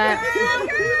predictions, Matt?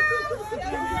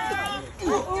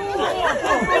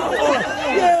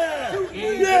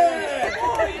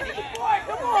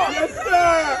 Yes,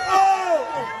 sir!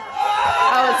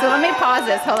 Oh, so let me pause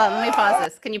this. Hold on, let me pause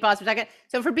this. Can you pause for a second?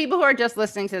 So for people who are just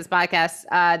listening to this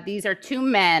podcast, these are two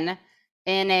men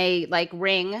in a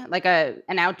ring,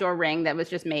 an outdoor ring that was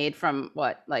just made from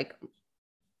a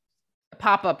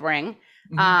pop-up ring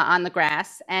on the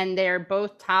grass, and they're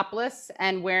both topless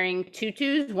and wearing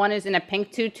tutus. One is in a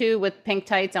pink tutu with pink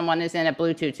tights, and one is in a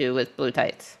blue tutu with blue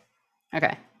tights.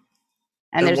 Okay.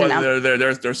 And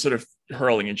they're sort of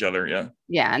hurling each other, yeah.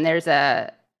 Yeah, and there's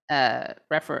an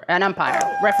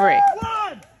umpire, referee.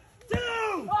 1, 2,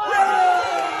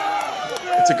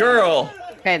 it's a girl.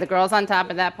 Okay, the girl's on top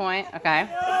at that point. Okay.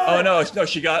 Oh no,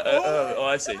 she got.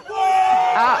 I see.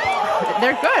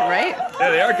 They're good, right? Yeah,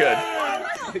 they are good.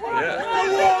 Yeah.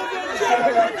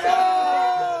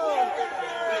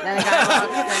 Then the guy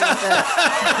walks in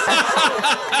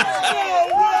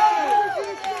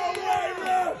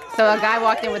So a guy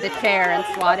walked in with a chair and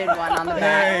swatted one on the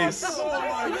back. Nice.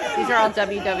 These are all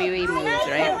WWE moves,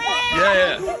 right?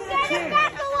 Yeah. And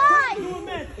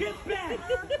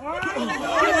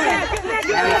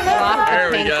we flopped the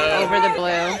pink over the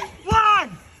blue.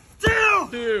 1, 2,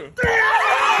 3. It's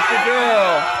a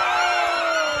girl.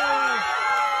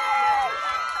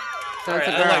 So it's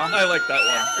a girl. I like that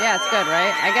one. Yeah, it's good,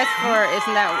 right? I guess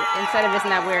Isn't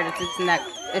That Weird, it's Isn't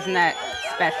That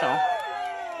Special.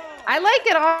 I like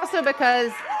it also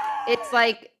because it's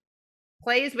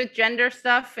plays with gender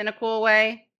stuff in a cool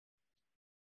way.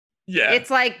 Yeah. It's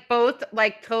both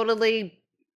totally,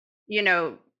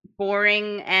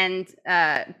 boring, and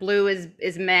blue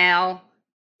is male,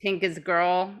 pink is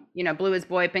girl. You know, blue is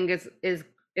boy, pink is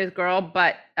girl.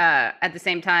 But at the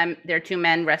same time, they're two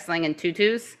men wrestling in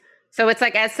tutus. So it's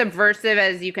like as subversive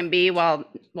as you can be while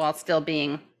still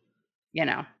being, you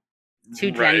know,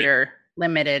 two gender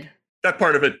limited. That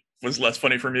part of it was less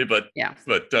funny for me, but yeah.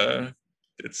 But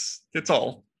it's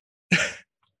all.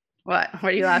 What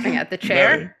are you laughing at? The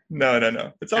chair?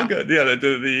 No. It's all good.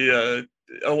 Yeah.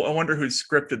 I wonder who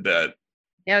scripted that.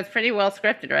 Yeah, it's pretty well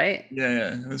scripted, right?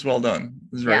 Yeah. It was well done.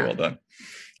 It was very well done.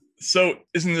 So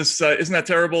isn't that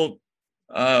terrible?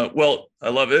 Well, I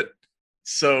love it.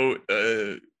 So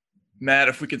Matt,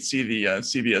 if we could see the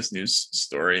CBS News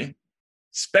story.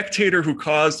 Spectator who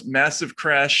caused massive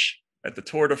crash at the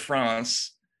Tour de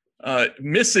France,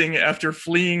 missing after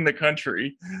fleeing the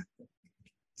country.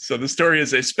 So the story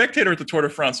is a spectator at the Tour de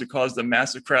France who caused a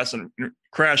massive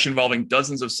crash involving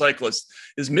dozens of cyclists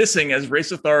is missing as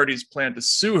race authorities plan to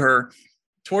sue her.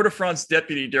 Tour de France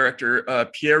deputy director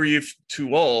Pierre-Yves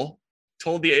Touol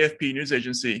told the AFP news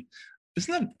agency,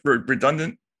 isn't that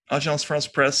redundant? Agence France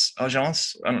Presse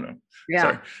Agence? I don't know. Yeah.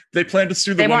 Sorry. They plan to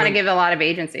sue the woman. They want to give a lot of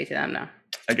agency to them, though.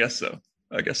 I guess so.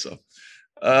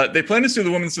 They plan to sue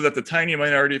the woman so that the tiny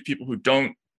minority of people who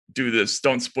don't do this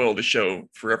don't spoil the show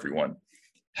for everyone.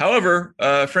 However,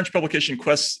 French publication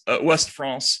West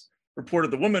France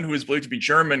reported the woman, who is believed to be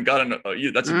German, got on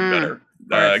that's even better.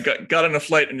 Got on a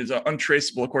flight and is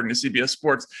untraceable, according to CBS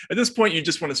Sports. At this point, you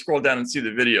just want to scroll down and see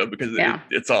the video because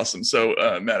it's awesome. So,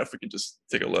 Matt, if we can just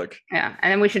take a look. Yeah,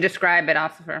 and then we should describe it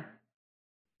also.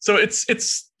 So it's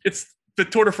the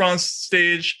Tour de France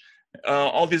stage.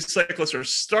 All these cyclists are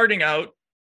starting out.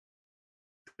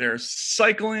 They're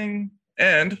cycling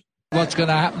and. What's going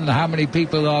to happen? How many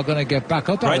people are going to get back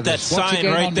up? Right, that sign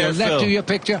right there, Phil. Left of your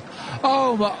picture.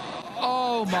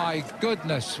 Oh my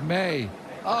goodness me!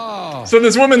 Oh. So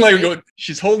this woman,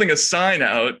 she's holding a sign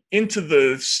out into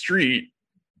the street,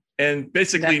 and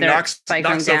basically knocks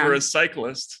over a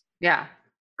cyclist. Yeah,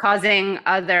 causing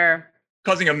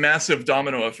a massive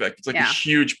domino effect. It's like a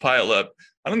huge pileup.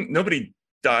 Nobody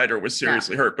died or was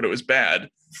seriously hurt, but it was bad.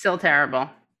 Still terrible.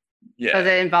 Yeah, because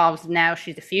it involves now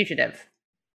she's a fugitive.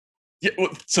 Yeah, well,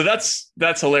 so that's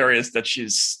hilarious that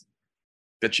she's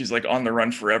like on the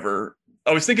run forever.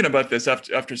 I was thinking about this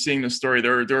after seeing this story.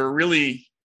 There are really.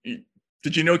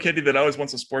 Did you know, Katie, that I was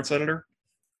once a sports editor?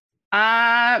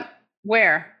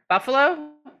 Where? Buffalo?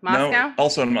 Moscow? No,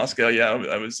 also in Moscow. Yeah,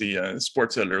 I was the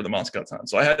sports editor of the Moscow Times.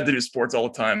 So I had to do sports all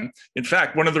the time. In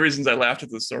fact, one of the reasons I laughed at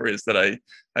the story is that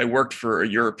I worked for a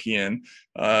European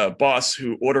boss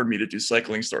who ordered me to do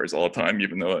cycling stories all the time,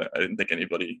 even though I didn't think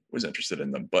anybody was interested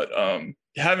in them. But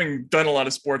having done a lot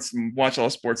of sports and watched all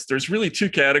sports, there's really two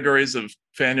categories of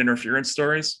fan interference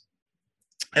stories,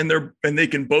 and they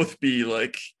can both be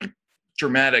like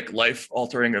dramatic,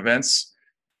 life-altering events.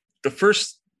 The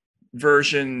first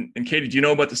version, and Katie, do you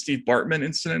know about the Steve Bartman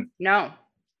incident? No.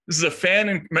 This is a fan,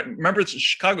 and remember, the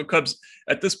Chicago Cubs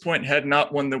at this point had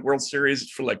not won the World Series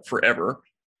for like forever.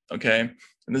 Okay,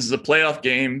 and this is a playoff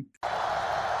game. Again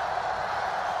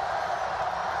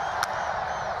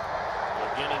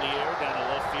in the air, down the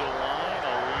left field line,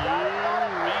 a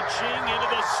reaching into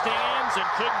the stands and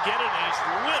couldn't get it, and he's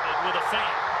livid with a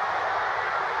fan.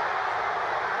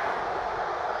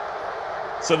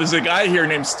 So there's a guy here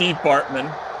named Steve Bartman.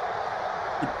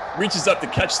 Reaches up to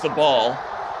catch the ball.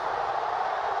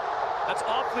 That's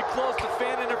awfully close to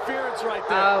fan interference right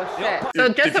there. Oh shit! So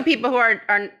just so people who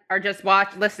are just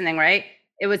listening, right?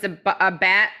 It was a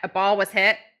ball was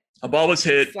hit. A ball was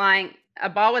hit. Flying. A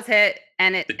ball was hit,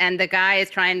 and the guy is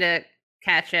trying to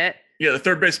catch it. Yeah, the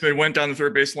third baseman went down the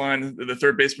third base line. The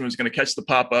third baseman was going to catch the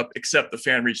pop up, except the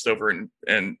fan reached over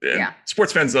and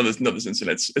sports fans know this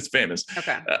incident. It's famous.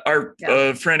 Okay. Our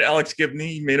friend Alex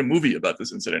Gibney made a movie about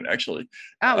this incident, actually.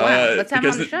 Oh wow! Let's have him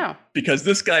on the show. Because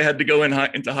this guy had to go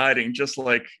into hiding, just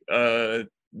like the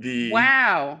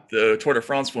Tour de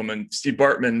France woman, Steve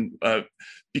Bartman.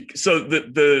 So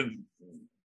the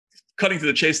cutting to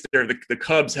the chase there, the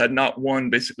Cubs had not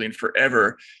won basically in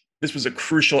forever. This was a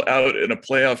crucial out in a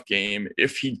playoff game.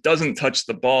 If he doesn't touch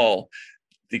the ball,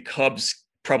 the Cubs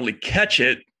probably catch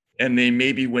it and they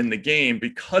maybe win the game.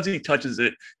 Because he touches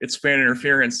it, it's fan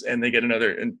interference and they get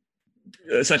another. And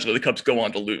essentially, the Cubs go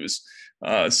on to lose.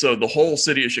 So the whole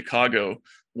city of Chicago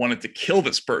wanted to kill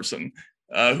this person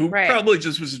who probably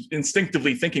just was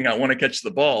instinctively thinking, I want to catch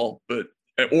the ball,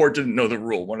 or didn't know the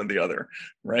rule, one or the other.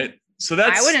 Right. So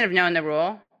I wouldn't have known the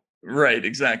rule. Right.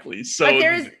 Exactly. So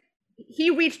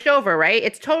he reached over, right?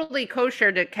 It's totally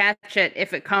kosher to catch it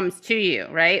if it comes to you,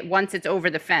 right? Once it's over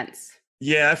the fence.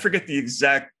 Yeah, I forget the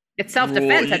exact. It's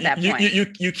self-defense at that point.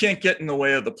 You can't get in the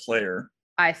way of the player.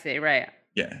 I see. Right.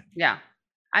 Yeah. Yeah.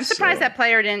 I'm surprised that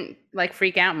player didn't like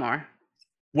freak out more.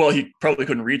 Well, he probably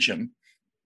couldn't reach him.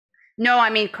 No, I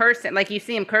mean cursing. Like you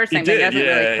see him cursing, He but he did. doesn't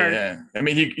really curse. Yeah. I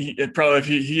mean, he probably if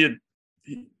he had.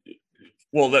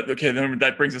 Well, then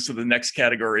that brings us to the next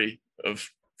category of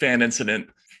fan incident.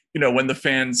 When the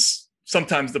fans,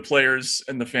 sometimes the players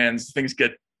and the fans, things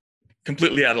get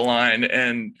completely out of line,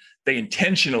 and they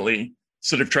intentionally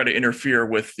sort of try to interfere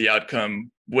with the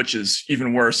outcome, which is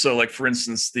even worse. So, like for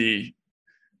instance, the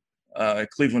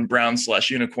Cleveland Browns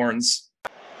 /Unicorns.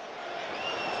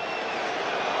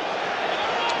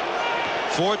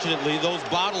 Fortunately, those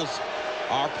bottles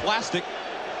are plastic.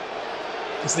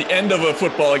 It's the end of a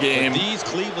football game. But these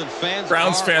Cleveland fans,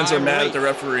 Browns fans are mad at the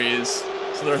referees,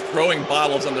 so they're throwing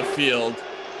bottles on the field.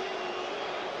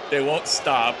 They won't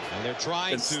stop. And they're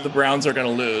trying to. The Browns are going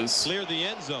to lose. Clear the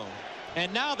end zone,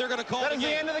 and now they're going to call the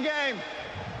end of the game.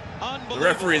 The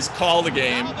referees call the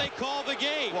game. Now they call the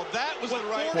game. Well, that was the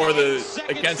right for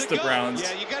against the Browns.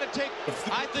 Yeah, you got to take.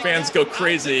 The fans go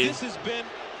crazy. This has been.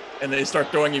 And they start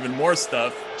throwing even more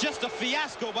stuff. Just a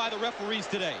fiasco by the referees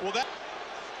today.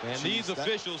 And these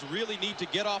officials really need to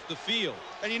get off the field.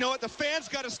 And you know what? The fans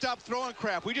got to stop throwing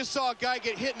crap. We just saw a guy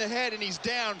get hit in the head and he's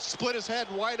down, split his head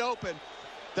wide open.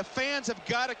 The fans have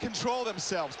got to control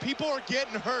themselves. People are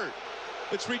getting hurt.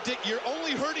 It's ridiculous. You're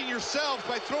only hurting yourselves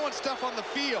by throwing stuff on the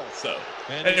field. So,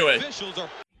 and anyway. The officials are.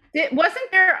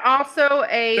 Wasn't there also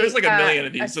There's like a million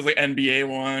of these. There's like NBA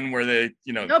one where they,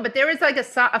 No, but there was like a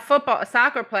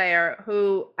soccer player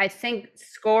who I think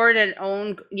scored an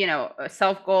own, a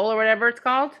self goal or whatever it's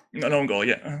called. An own goal,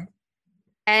 yeah.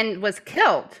 And was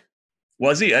killed.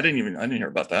 Was he? I didn't hear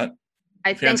about that.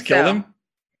 Fans killed him?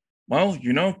 Well,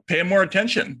 pay him more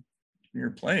attention when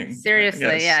you're playing.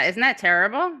 Seriously, yeah. Isn't that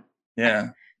terrible?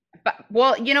 Yeah.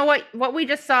 But you know what we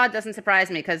just saw doesn't surprise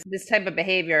me because this type of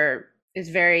behavior is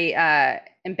very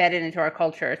embedded into our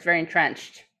culture. It's very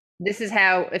entrenched. This is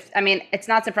how. It's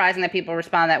not surprising that people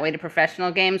respond that way to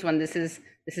professional games when this is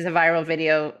a viral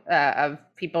video of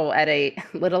people at a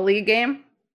little league game.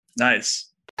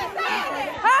 Nice. Hey!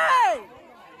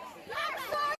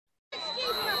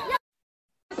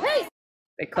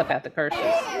 They clip out the curses.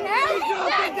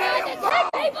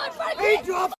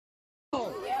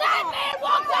 That man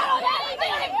walked out on that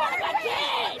in front of a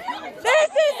kid. This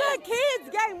is a kid's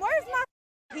game. Where's my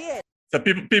kid? So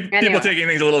people taking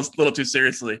things a little too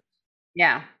seriously.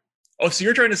 Yeah. Oh, so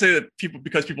you're trying to say that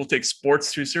because people take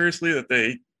sports too seriously,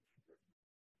 that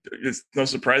it's no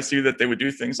surprise to you that they would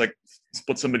do things like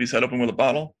split somebody's head open with a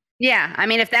bottle? Yeah.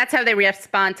 If that's how they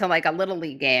respond to like a little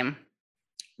league game.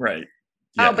 Right.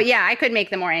 Yeah. Oh, but yeah, I could make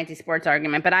the more anti-sports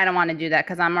argument, but I don't want to do that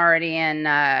because I'm already in,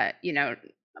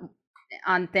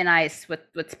 on thin ice with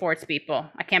sports people.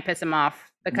 I can't piss them off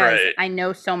because I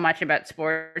know so much about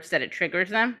sports that it triggers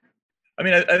them. I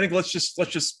think let's just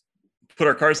put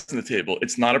our cards on the table.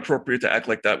 It's not appropriate to act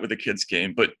like that with a kid's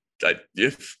game, but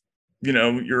if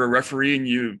you're a referee and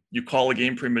you call a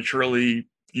game prematurely,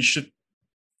 you should,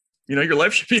 your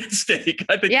life should be at stake.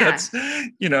 I think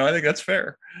that's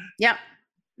fair. Yeah.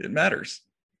 It matters.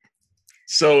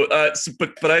 So,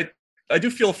 but I do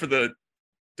feel for the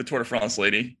Tour de France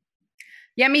lady.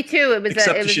 Yeah, me too.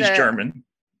 Except she's German.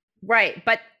 Right.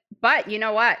 But you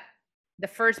know what? The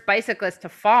first bicyclist to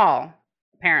fall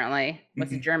apparently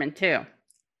was a German too.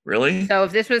 Really? So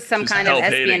if this was some kind of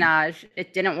espionage,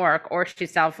 it didn't work, or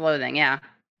she's self-loathing. Yeah.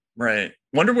 Right.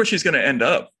 Wonder where she's going to end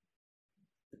up.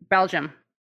 Belgium.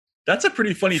 That's a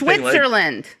pretty funny thing.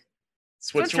 Switzerland.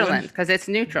 Switzerland? Because it's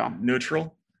neutral.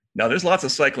 Neutral? Now, there's lots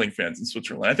of cycling fans in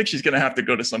Switzerland. I think she's going to have to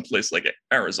go to some place like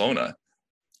Arizona.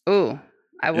 Ooh.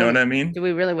 You know what I mean? Do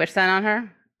we really wish that on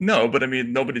her? No, but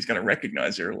nobody's going to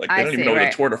recognize her. Like, they don't even know what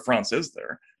the Tour de France is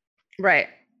there. Right.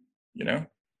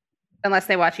 Unless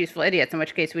they watch Useful Idiots, in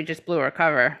which case we just blew her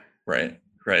cover. Right.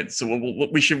 So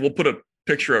we'll put a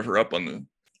picture of her up when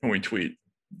we tweet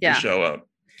the show out.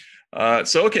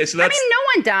 So that's. No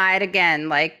one died again.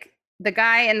 Like the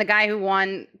guy who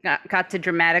won got to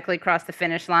dramatically cross the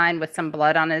finish line with some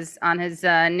blood on his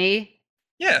knee.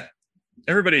 Yeah.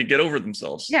 Everybody get over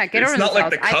themselves. Yeah, get over themselves. It's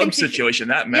not like the Cubs situation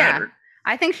that mattered.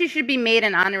 Yeah, I think she should be made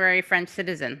an honorary French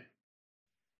citizen.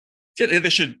 Yeah, they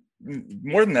should.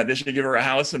 More than that, they should give her a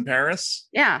house in Paris.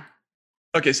 Yeah.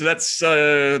 Okay, so that's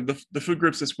the food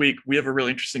groups this week. We have a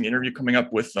really interesting interview coming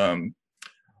up with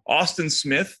Austin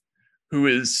Smith, who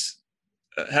has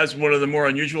one of the more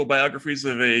unusual biographies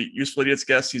of a Useful Idiots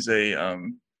guest. He's a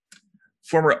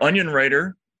former Onion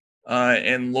writer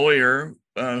and lawyer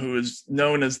who is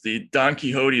known as the Don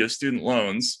Quixote of student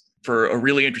loans for a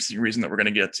really interesting reason that we're going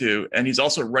to get to. And he's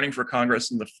also running for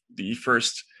Congress in the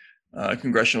first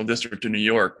congressional district in New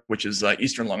York, which is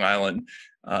Eastern Long Island.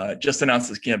 Just announced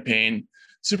his campaign.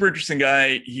 Super interesting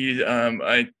guy.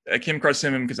 I came across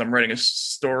him because I'm writing a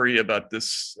story about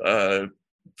this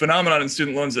phenomenon in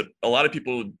student loans that a lot of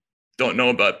people don't know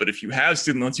about. But if you have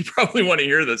student loans, you probably want to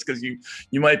hear this because you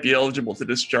might be eligible to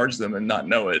discharge them and not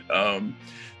know it.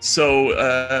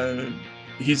 So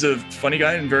he's a funny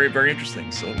guy and very, very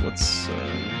interesting. So let's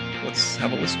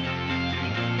have a listen.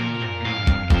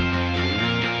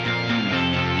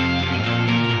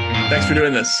 Thanks for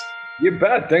doing this. You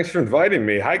bet. Thanks for inviting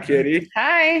me. Hi, Katie.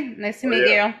 Hi. Nice to meet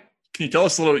you. Can you tell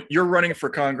us a little? You're running for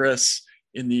Congress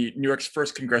in the New York's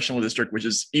first congressional district, which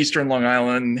is Eastern Long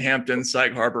Island, Hampton,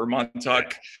 Sag Harbor,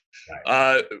 Montauk.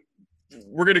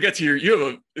 We're going to get to you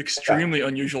have an extremely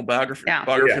unusual biography. But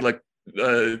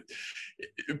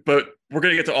we're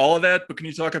going to get to all of that. But can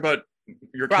you talk about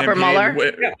your Robert campaign?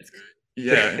 Mueller?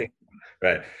 Yeah.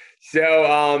 Right. So,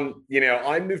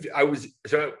 I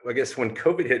guess when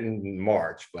COVID hit in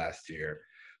March last year,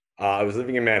 I was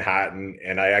living in Manhattan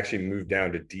and I actually moved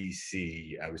down to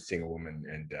DC. I was seeing a woman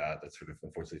and that sort of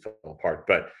unfortunately fell apart,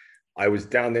 but I was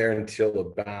down there until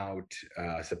about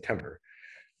September.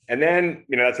 And then,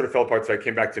 that sort of fell apart. So I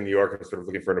came back to New York. I was sort of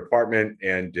looking for an apartment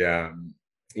and,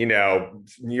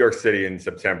 New York City in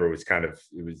September was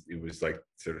it was like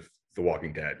sort of The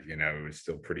Walking Dead, it was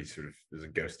still pretty it was a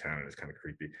ghost town and it was kind of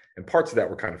creepy. And parts of that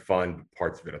were kind of fun, but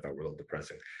parts of it I thought were a little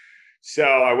depressing. So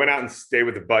I went out and stayed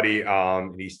with a buddy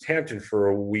in East Hampton for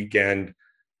a weekend.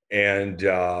 And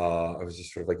I was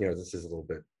just sort of like, this is a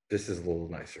little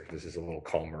nicer. This is a little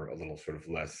calmer, a little sort of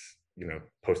less,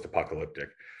 post-apocalyptic.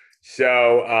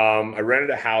 So I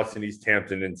rented a house in East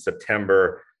Hampton in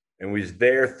September and was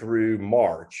there through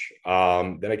March.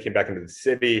 Then I came back into the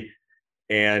city.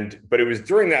 But it was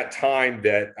during that time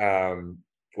that,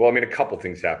 a couple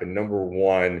things happened. Number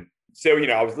one, so,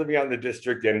 I was living out in the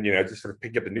district and, just sort of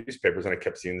picking up the newspapers and I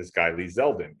kept seeing this guy, Lee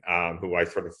Zeldin, who I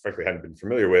sort of frankly hadn't been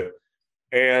familiar with.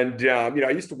 And, I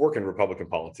used to work in Republican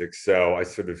politics. So I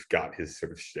sort of got his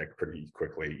sort of shtick pretty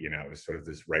quickly. It was sort of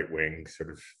this right wing sort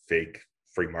of fake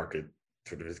free market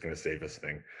sort of is going to save us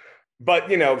thing.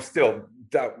 But, still,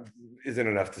 that isn't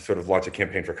enough to sort of launch a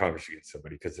campaign for Congress against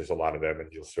somebody because there's a lot of them and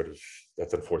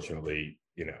that's unfortunately,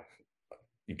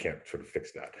 you can't sort of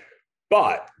fix that.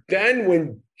 But then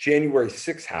when January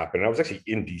 6th happened, I was actually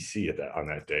in DC on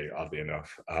that day, oddly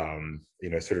enough,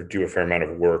 sort of do a fair amount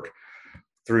of work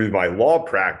through my law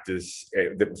practice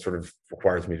that sort of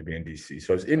requires me to be in DC.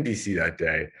 So I was in DC that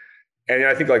day. And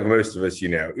I think like most of us,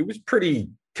 it was pretty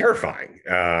terrifying.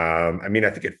 I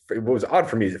think what was odd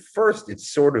for me is at first it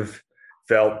sort of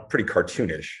felt pretty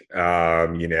cartoonish.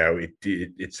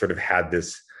 It sort of had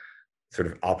this sort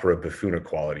of opera buffoon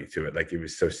quality to it. Like it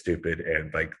was so stupid.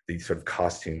 And like these sort of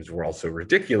costumes were also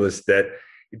ridiculous that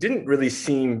it didn't really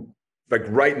seem like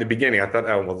right in the beginning. I thought,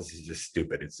 oh, well, this is just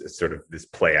stupid. It's sort of this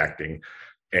play acting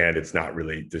and it's not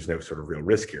really, there's no sort of real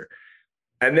risk here.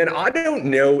 And then I don't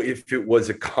know if it was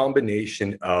a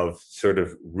combination of sort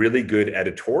of really good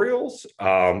editorials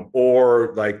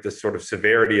or like the sort of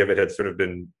severity of it had sort of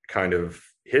been kind of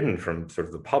hidden from sort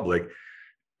of the public.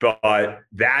 But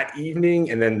that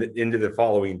evening and then into the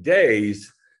following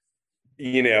days,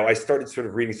 I started sort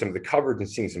of reading some of the coverage and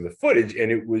seeing some of the footage,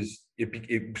 and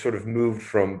it sort of moved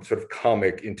from sort of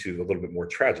comic into a little bit more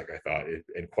tragic, I thought,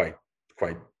 and quite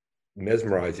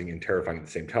mesmerizing and terrifying at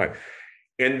the same time.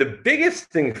 And the biggest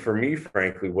thing for me,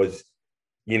 frankly, was,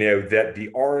 that the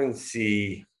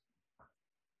RNC,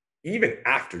 even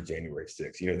after January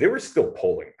 6th, they were still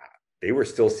polling that. They were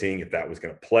still seeing if that was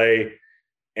going to play.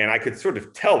 And I could sort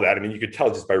of tell that. I mean, you could tell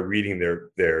just by reading their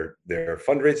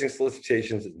fundraising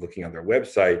solicitations and looking on their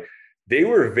website, they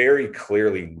were very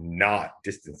clearly not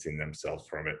distancing themselves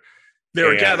from it. They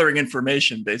were gathering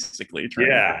information, basically.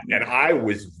 And I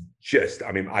was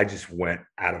I just went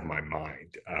out of my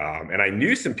mind. And I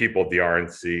knew some people at the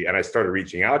RNC, and I started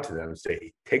reaching out to them and say,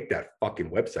 hey, take that fucking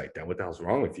website down. What the hell's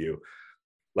wrong with you?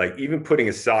 Like, even putting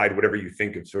aside whatever you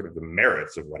think of sort of the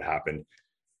merits of what happened,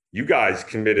 you guys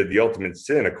committed the ultimate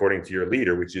sin according to your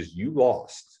leader, which is you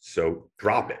lost. So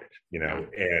drop it,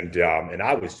 and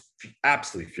I was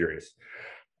absolutely furious.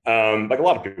 Like a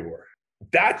lot of people were.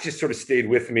 That just sort of stayed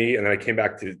with me. And then I came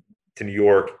back to New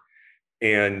York,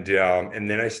 and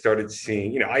then I started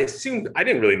seeing, I assumed, I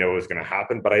didn't really know what was going to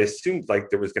happen, but I assumed like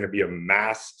there was going to be a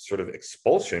mass sort of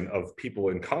expulsion of people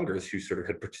in Congress who sort of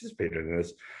had participated in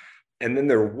this. And then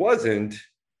there wasn't.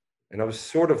 And I was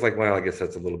sort of like, well, I guess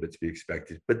that's a little bit to be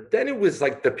expected. But then it was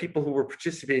like the people who were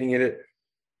participating in it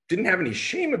didn't have any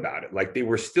shame about it. Like they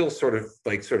were still sort of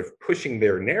pushing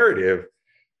their narrative.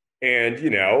 And,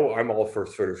 I'm all for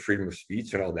sort of freedom of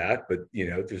speech and all that, but,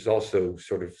 there's also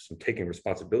sort of some taking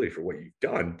responsibility for what you've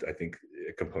done, I think,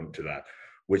 a component to that,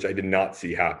 which I did not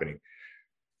see happening.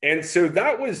 And so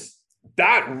that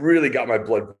really got my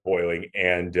blood boiling.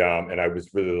 And I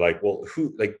was really like, well,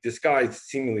 this guy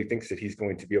seemingly thinks that he's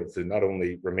going to be able to not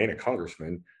only remain a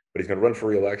congressman, but he's going to run for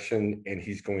re-election, and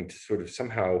he's going to sort of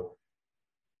somehow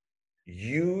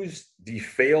use the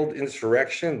failed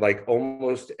insurrection like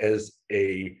almost as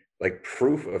a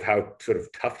proof of how sort of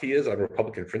tough he is on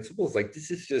Republican principles. Like,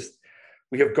 this is just,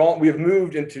 we have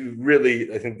moved into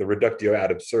really, I think, the reductio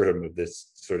ad absurdum of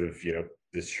this sort of,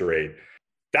 this charade.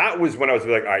 That was when I was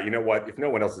like, all right, you know what? If no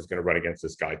one else is going to run against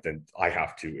this guy, then I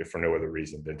have to, if for no other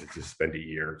reason than to just spend a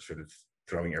year sort of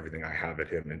throwing everything I have at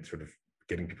him and sort of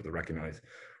getting people to recognize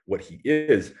what he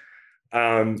is.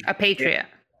 A patriot.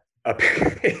 A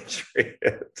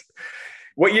patriot.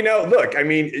 Well, look, I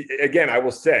mean, again, I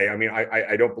will say, I mean,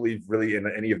 I don't believe really in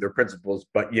any of their principles,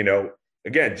 but,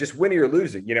 again, just winning or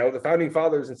losing, the founding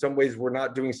fathers in some ways were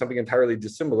not doing something entirely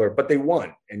dissimilar, but they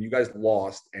won and you guys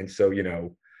lost. And so,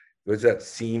 there's that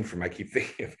scene from, I keep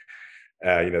thinking of,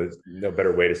 there's no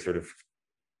better way to sort of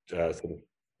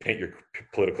paint your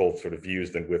political sort of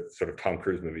views than with sort of Tom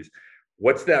Cruise movies.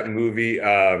 What's that movie?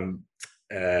 The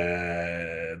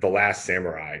Last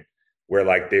Samurai,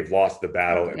 where they've lost the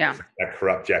battle, and that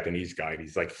corrupt Japanese guy, and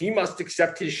he's like, he must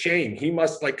accept his shame, he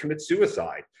must commit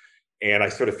suicide. And I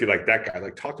sort of feel like that guy,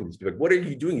 talk to me, be like, what are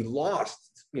you doing? You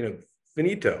lost,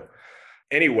 finito.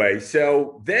 Anyway,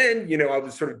 so then, I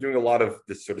was sort of doing a lot of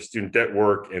this sort of student debt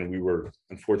work, and we were,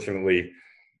 unfortunately,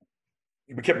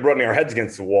 we kept running our heads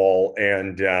against the wall.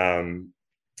 And,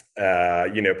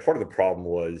 part of the problem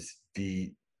was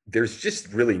there's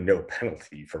just really no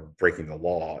penalty for breaking the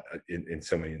law in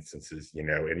so many instances,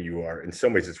 and you are, in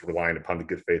some ways, it's relying upon the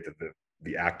good faith of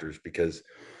the actors, because,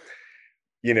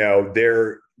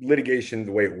 their litigation,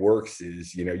 the way it works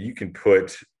is, you can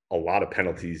put a lot of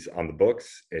penalties on the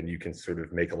books and you can sort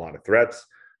of make a lot of threats.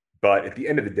 But at the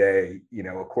end of the day,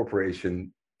 a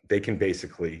corporation, they can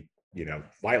basically,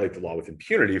 violate the law with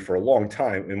impunity for a long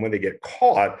time. And when they get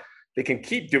caught, they can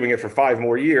keep doing it for 5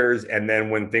 more years. And then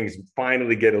when things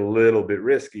finally get a little bit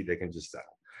risky, they can just settle.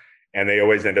 And they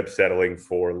always end up settling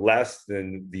for less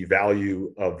than the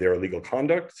value of their illegal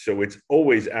conduct. So it's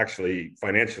always actually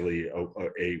financially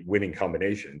a winning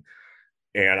combination.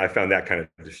 And I found that kind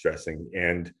of distressing.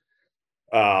 And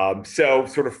so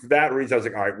sort of for that reason, I was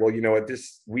like, all right, well, you know what,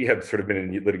 we have sort of been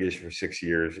in litigation for 6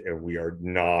 years and we are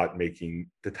not making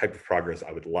the type of progress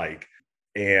I would like.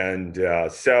 And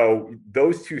so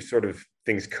those two sort of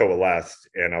things coalesced,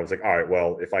 and I was like, all right,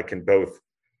 well, if I can both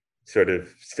sort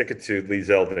of stick it to Lee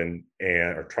Zeldin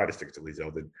or try to stick it to Lee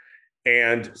Zeldin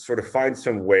and sort of find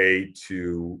some way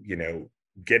to,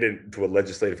 get into a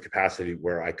legislative capacity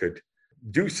where I could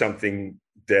do something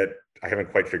that I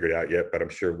haven't quite figured out yet, but I'm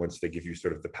sure once they give you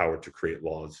sort of the power to create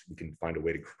laws, we can find a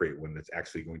way to create one that's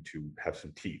actually going to have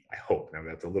some teeth, I hope. Now,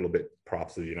 that's a little bit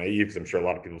prophecy naive, because I'm sure a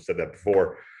lot of people have said that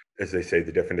before. As they say,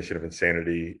 the definition of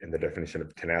insanity and the definition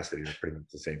of tenacity are pretty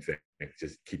much the same thing.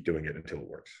 Just keep doing it until it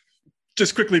works.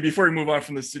 Just quickly, before we move on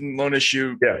from the student loan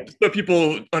issue, so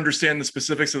people understand the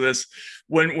specifics of this,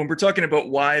 when we're talking about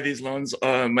why these loans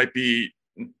might be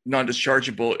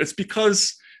non-dischargeable, it's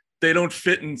because they don't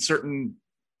fit in certain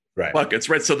buckets,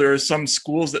 right? So there are some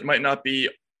schools that might not be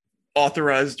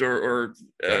authorized or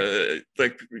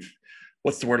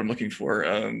what's the word I'm looking for?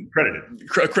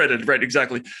 Accredited, right?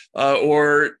 Exactly.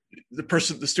 Or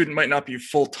the student might not be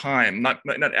full-time, might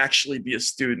not actually be a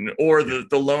student, or the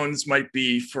loans might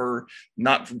be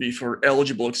not be for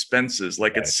eligible expenses,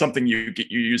 like it's something you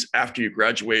use after you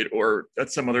graduate or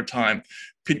at some other time.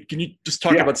 Can you just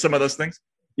talk about some of those things?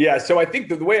 Yeah, so I think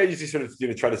the way I usually sort of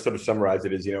try to sort of summarize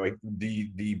it is,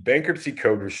 the bankruptcy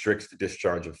code restricts the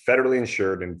discharge of federally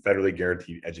insured and federally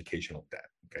guaranteed educational debt.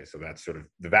 Okay, so that's sort of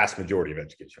the vast majority of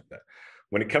educational debt.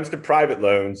 When it comes to private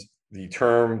loans, the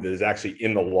term that is actually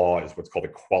in the law is what's called a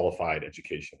qualified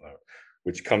education loan,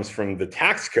 which comes from the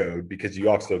tax code because you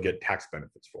also get tax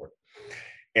benefits for it.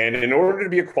 And in order to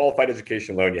be a qualified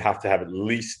education loan, you have to have at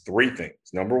least 3 things.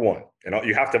 Number one, and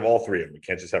you have to have all 3 of them. You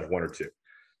can't just have 1 or 2.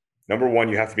 Number one,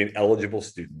 you have to be an eligible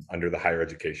student under the Higher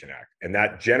Education Act. And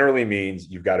that generally means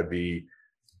you've got to be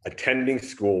attending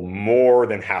school more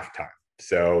than half time.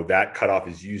 So that cutoff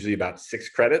is usually about 6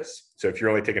 credits. So if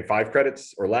you're only taking 5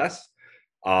 credits or less,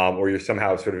 or you're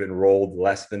somehow sort of enrolled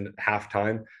less than half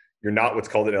time, you're not what's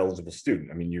called an eligible student.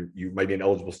 I mean, you might be an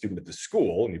eligible student at the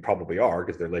school, and you probably are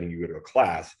because they're letting you go to a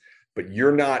class, but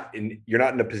you're not in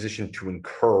a position to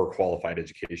incur qualified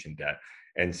education debt.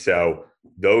 And so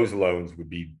those loans would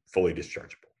be fully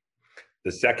dischargeable.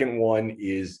 The second one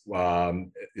is,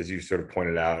 as you sort of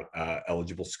pointed out,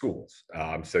 eligible schools.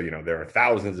 So, there are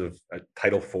thousands of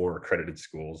Title IV accredited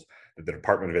schools that the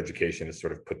Department of Education has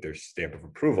sort of put their stamp of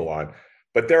approval on.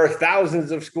 But there are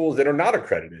thousands of schools that are not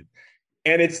accredited.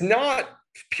 And it's not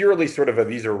purely sort of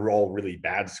these are all really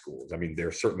bad schools. I mean,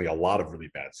 there's certainly a lot of really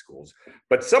bad schools,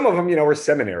 but some of them, are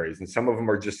seminaries, and some of them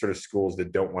are just sort of schools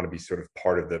that don't want to be sort of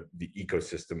part of the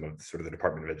ecosystem of sort of the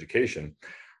Department of Education.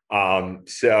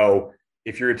 So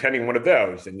if you're attending one of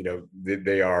those, and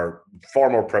they are far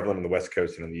more prevalent on the West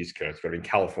Coast than on the East Coast, but I mean,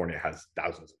 California has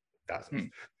thousands.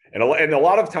 And a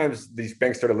lot of times these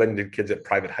banks started lending to kids at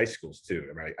private high schools too.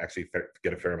 I mean, I actually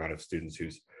get a fair amount of students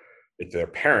it's their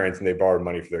parents and they borrowed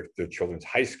money for their children's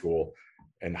high school,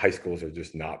 and high schools are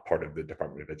just not part of the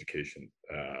Department of Education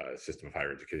system of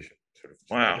higher education. Sort of.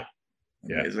 Wow.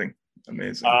 Yeah.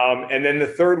 Amazing. And then the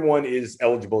third one is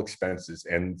eligible expenses.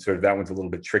 And sort of that one's a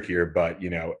little bit trickier, but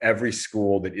every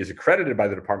school that is accredited by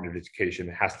the Department of Education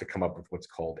has to come up with what's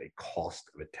called a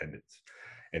cost of attendance.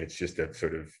 And it's just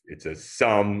it's a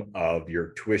sum of your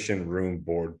tuition, room,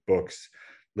 board, books,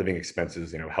 living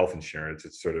expenses, health insurance.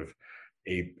 It's sort of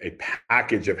a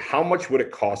package of how much would it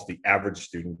cost the average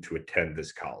student to attend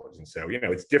this college. And so,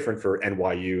 it's different for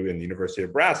NYU and the University of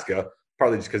Nebraska,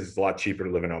 partly just because it's a lot cheaper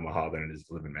to live in Omaha than it is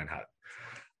to live in Manhattan.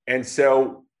 And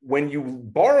so when you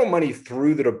borrow money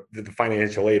through the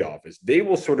financial aid office, they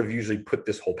will sort of usually put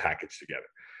this whole package together.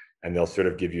 And they'll sort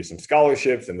of give you some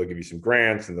scholarships, and they'll give you some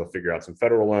grants, and they'll figure out some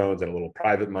federal loans and a little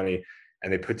private money,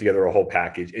 and they put together a whole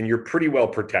package, and you're pretty well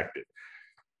protected.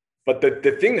 But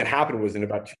the thing that happened was in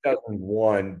about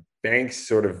 2001, banks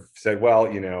sort of said,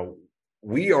 well,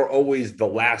 we are always the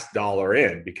last dollar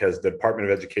in because the Department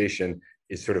of Education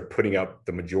is sort of putting up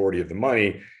the majority of the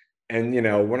money. And,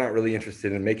 we're not really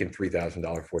interested in making $3,000,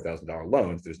 $4,000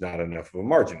 loans. There's not enough of a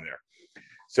margin there.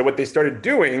 So what they started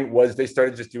doing was they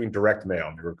started just doing direct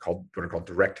mail. They were called what are called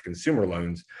direct consumer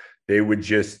loans. They would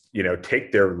just,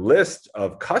 take their list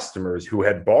of customers who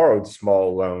had borrowed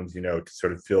small loans, to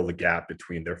sort of fill the gap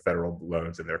between their federal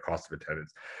loans and their cost of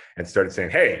attendance, and started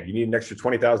saying, hey, you need an extra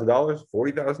 $20,000,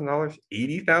 $40,000,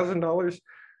 $80,000.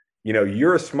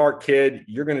 You're a smart kid.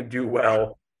 You're going to do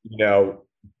well.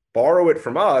 Borrow it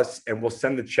from us, and we'll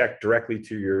send the check directly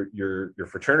to your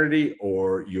fraternity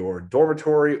or your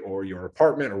dormitory or your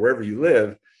apartment or wherever you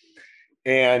live.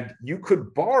 And you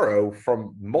could borrow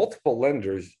from multiple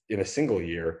lenders in a single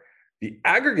year. The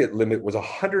aggregate limit was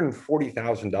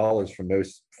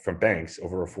 $140,000 from banks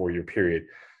over a 4-year period.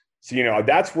 So,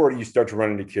 that's where you start to run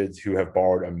into kids who have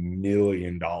borrowed $1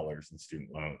 million in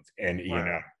student loans. And,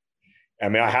 Wow.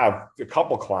 I have a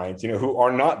couple clients, who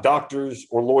are not doctors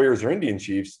or lawyers or Indian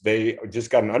chiefs. They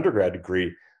just got an undergrad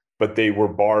degree, but they were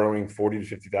borrowing $40,000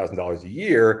 to $50,000 a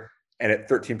year. And at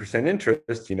 13%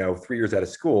 interest, 3 years out of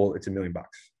school, it's $1 million.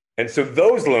 And so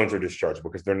those loans are dischargeable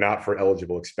because they're not for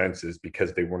eligible expenses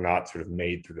because they were not sort of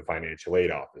made through the financial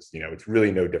aid office. It's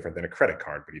really no different than a credit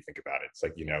card, but you think about it. It's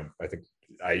like, I think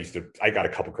I got a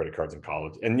couple credit cards in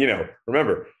college. And,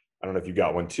 remember, I don't know if you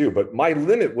got one too, but my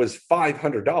limit was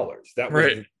 $500. That was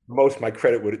the most my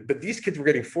credit would, but these kids were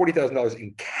getting $40,000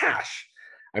 in cash.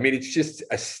 I mean, it's just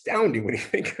astounding when you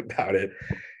think about it.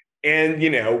 And,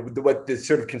 what the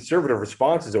sort of conservative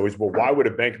response is always, well, why would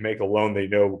a bank make a loan they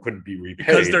know couldn't be repaid?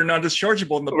 Because they're not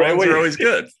dischargeable and the bonds are always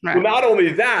good. Well, not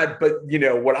only that, but,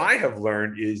 what I have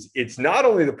learned is it's not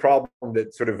only the problem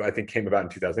that sort of, I think, came about in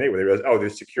 2008, where they realized, oh, they're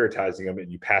securitizing them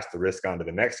and you pass the risk on to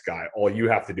the next guy. All you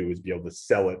have to do is be able to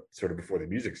sell it sort of before the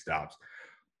music stops.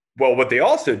 Well, what they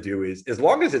also do is, as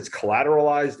long as it's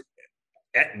collateralized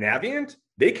at Navient,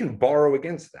 they can borrow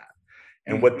against that.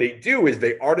 And what they do is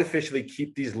they artificially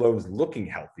keep these loans looking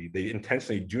healthy. They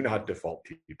intentionally do not default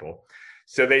people.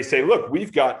 So they say, look,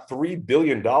 we've got $3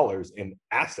 billion in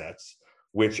assets,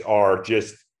 which are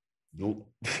just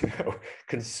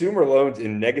consumer loans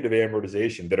in negative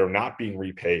amortization that are not being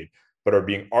repaid, but are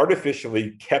being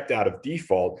artificially kept out of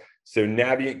default. So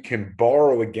Navient can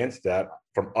borrow against that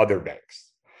from other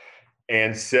banks.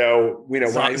 And so,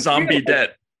 zombie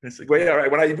debt.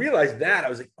 When I realized that, I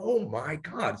was like, oh my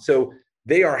God. So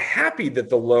they are happy that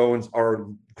the loans are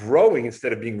growing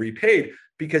instead of being repaid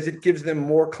because it gives them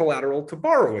more collateral to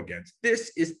borrow against.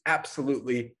 This is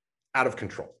absolutely out of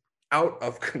control.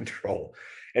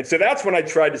 And so that's when I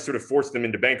tried to sort of force them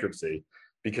into bankruptcy,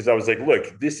 because I was like,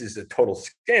 look, this is a total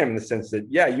scam in the sense that,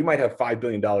 yeah, you might have $5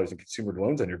 billion in consumer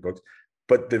loans on your books,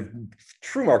 but the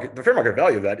fair market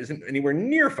value of that isn't anywhere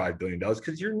near $5 billion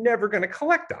because you're never going to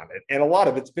collect on it. And a lot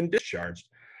of it's been discharged.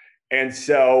 And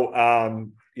so,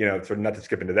 sort of not to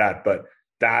skip into that, but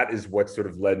that is what sort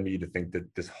of led me to think that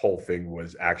this whole thing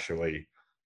was actually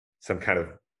some kind of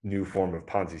new form of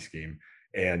Ponzi scheme.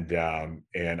 and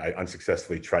I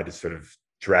unsuccessfully tried to sort of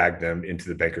drag them into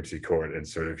the bankruptcy court and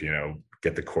sort of,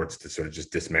 get the courts to sort of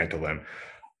just dismantle them.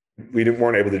 We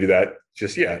weren't able to do that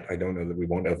just yet. I don't know that we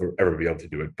won't ever be able to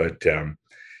do it, but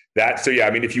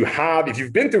if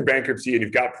you've been through bankruptcy and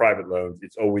you've got private loans,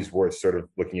 it's always worth sort of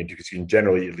looking into, because you can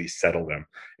generally at least settle them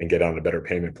and get on a better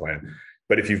payment plan.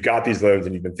 But if you've got these loans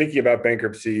and you've been thinking about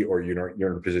bankruptcy, or you're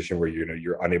in a position where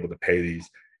you're unable to pay these,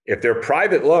 if they're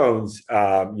private loans,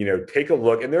 take a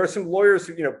look. And there are some lawyers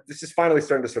who, this is finally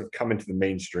starting to sort of come into the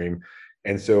mainstream.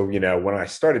 And so, when I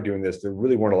started doing this, there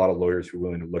really weren't a lot of lawyers who were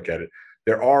willing to look at it.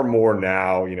 There are more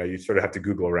now. You sort of have to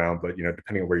Google around, but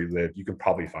depending on where you live, you can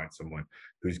probably find someone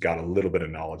who's got a little bit of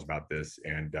knowledge about this,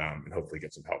 and hopefully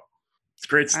get some help. It's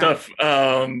great stuff.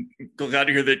 Glad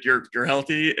to hear that you're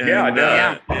healthy. And,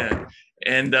 yeah.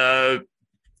 And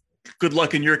good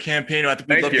luck in your campaign.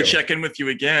 We'd love to check in with you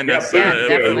again.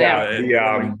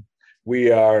 Definitely.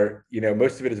 We are,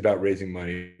 most of it is about raising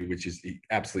money, which is the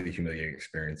absolutely humiliating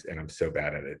experience, and I'm so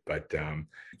bad at it. But you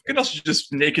can also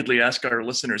just nakedly ask our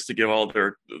listeners to give all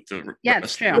the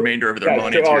remainder of their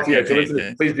money to your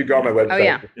campaign. Please do go on my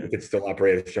website if it's still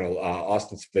operational,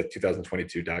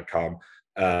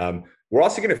 austinsmith2022.com. We're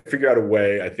also going to figure out a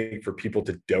way, I think, for people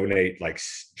to donate like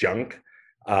junk,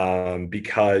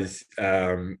 because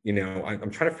I'm trying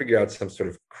to figure out some sort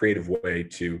of creative way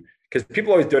to. Because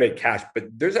people always donate cash, but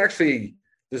there's a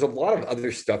lot of other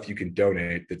stuff you can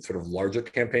donate that sort of larger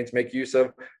campaigns make use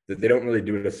of, that they don't really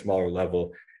do at a smaller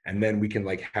level. And then we can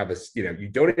have you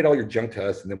donate all your junk to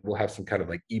us, and then we'll have some kind of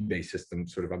eBay system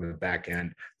sort of on the back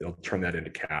end that'll turn that into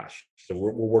cash. So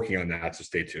we're working on that. So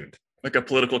stay tuned. Like a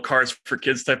political cards for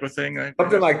kids type of thing.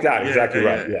 Something like that. Exactly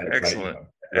right. Yeah. Excellent.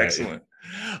 Right. Excellent.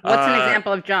 What's an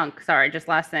example of junk? Sorry, just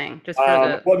last thing. Just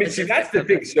for that's the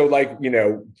thing. So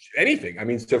anything. I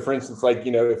mean, so for instance,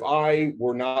 if I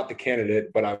were not the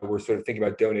candidate, but I were sort of thinking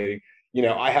about donating,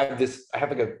 I have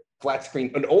like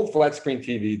an old flat screen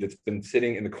TV that's been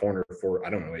sitting in the corner for, I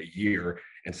don't know, a year.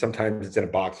 And sometimes it's in a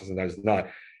box and sometimes it's not.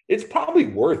 It's probably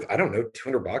worth, I don't know,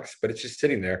 $200, but it's just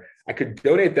sitting there. I could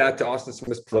donate that to Austin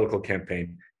Smith's political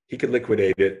campaign. He could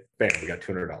liquidate it. Bam, we got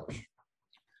 $200.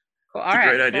 Cool. All right.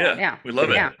 Great idea. Cool. Yeah. We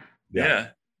love it. Yeah.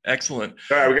 Excellent.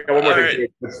 All right. We got one more thing.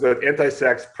 It's the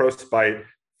anti-sex, pro-spite,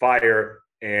 fire,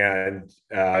 and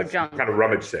kind of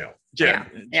rummage sale. Yeah.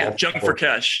 Junk for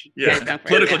cash. Yeah.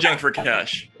 Political junk for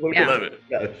cash. I love it.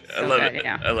 I love it.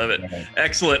 Yeah. I love it.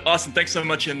 Excellent. Austin, thanks so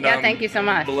much. And thank you so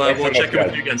much. We'll check in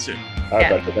with you again soon. All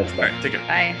right. Thanks. All right. Take care.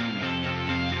 Bye.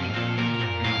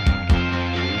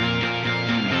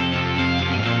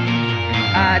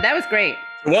 That was great.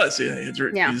 It was,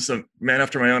 he's a man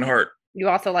after my own heart. You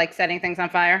also like setting things on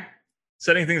fire?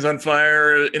 Setting things on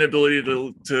fire, inability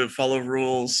to follow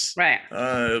rules. Right.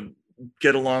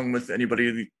 Get along with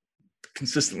anybody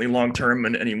consistently long-term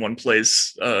in any one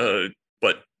place, but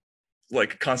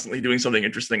constantly doing something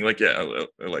interesting. The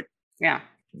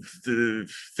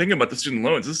thing about the student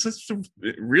loans, this is a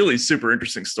really super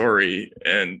interesting story.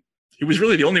 And he was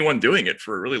really the only one doing it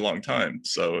for a really long time.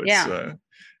 So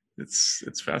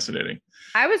it's fascinating.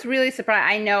 I was really surprised.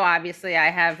 I know, obviously, I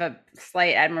have a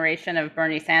slight admiration of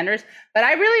Bernie Sanders, but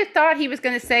I really thought he was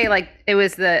going to say it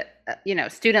was the,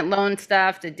 student loan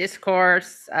stuff, the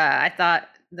discourse. I thought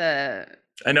I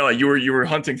know you were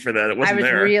hunting for that. It wasn't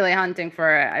there. I was really hunting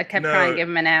for it. I kept trying to give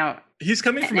him an out. He's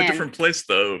coming from a different place,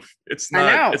 though. It's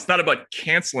not about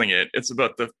canceling it. It's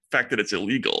about the fact that it's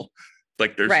illegal.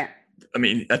 Right. I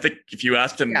mean, I think if you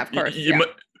asked him, of course,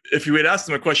 if you had asked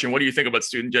him a question, what do you think about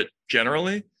student debt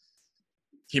generally?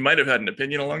 He might have had an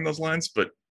opinion along those lines,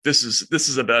 but this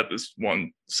is about this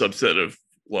one subset of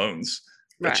loans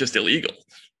that's just illegal,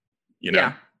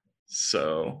 Yeah.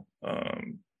 So,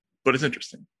 but it's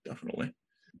interesting, definitely,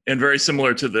 and very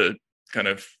similar to the kind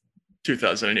of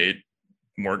 2008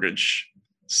 mortgage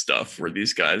stuff, where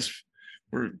these guys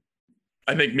were,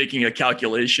 I think, making a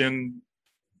calculation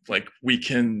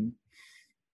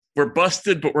we're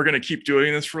busted, but we're going to keep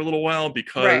doing this for a little while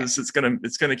because it's going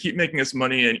to keep making us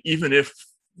money. And even if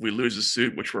we lose a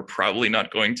suit, which we're probably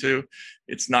not going to,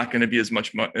 it's not going to be as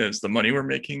much as the money we're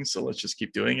making. So let's just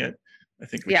keep doing it. I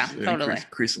think which is an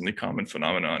increasingly common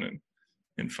phenomenon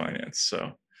in finance.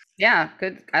 So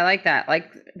good. I like that.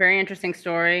 Very interesting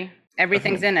story.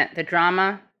 Everything's in it. The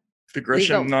drama, the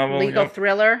Grisham novel, legal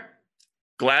thriller.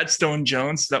 Gladstone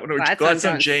Jones. Is that what it was?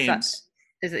 Gladstone James.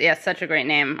 Such a great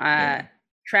name.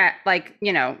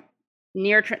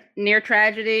 Near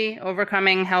tragedy,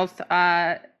 overcoming health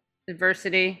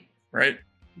adversity. Right.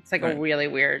 It's a really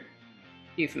weird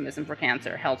euphemism for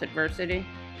cancer. Health adversity.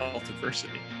 Health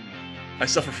adversity. I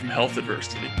suffer from health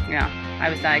adversity. Yeah, I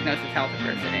was diagnosed with health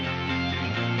adversity.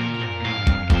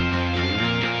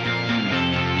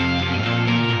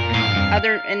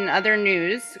 other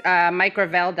news, Mike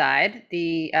Gravel died.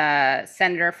 The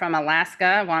senator from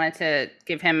Alaska. Wanted to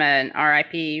give him an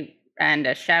RIP and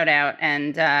a shout out.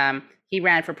 And he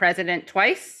ran for president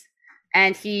twice.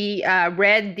 And he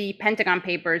read the Pentagon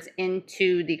Papers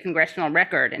into the congressional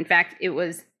record. In fact, it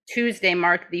was Tuesday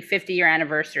marked the 50-year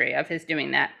anniversary of his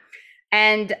doing that.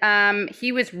 And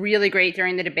he was really great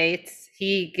during the debates.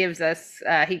 He gave us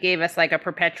like a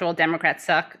perpetual Democrat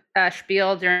suck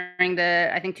spiel during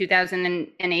the, I think,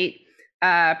 2008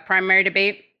 primary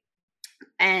debate.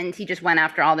 And he just went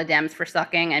after all the Dems for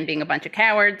sucking and being a bunch of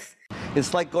cowards.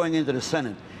 It's like going into the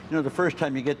Senate. You know, the first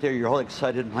time you get there, you're all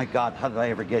excited. My God, how did I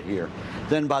ever get here?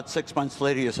 Then about 6 months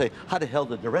later, you say, how the hell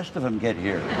did the rest of them get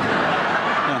here?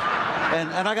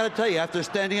 And I got to tell you, after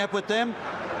standing up with them,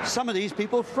 some of these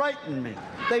people frighten me.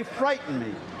 They frighten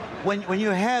me. When you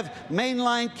have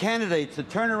mainline candidates that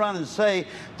turn around and say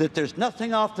that there's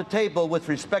nothing off the table with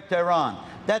respect to Iran,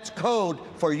 that's code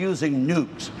for using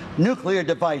nukes, nuclear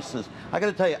devices. I got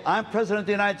to tell you, I'm President of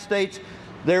the United States.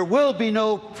 There will be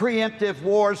no preemptive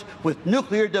wars with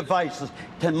nuclear devices.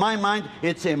 To my mind,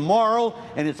 it's immoral,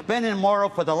 and it's been immoral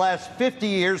for the last 50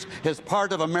 years as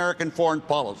part of American foreign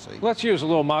policy. Let's use a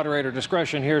little moderator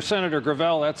discretion here. Senator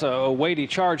Gravel, that's a weighty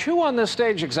charge. Who on this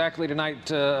stage exactly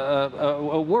tonight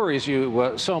worries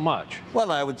you so much?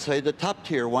 Well, I would say the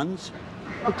top-tier ones.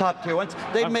 The top-tier ones.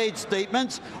 They've made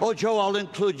statements. Oh, Joe, I'll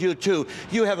include you, too.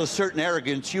 You have a certain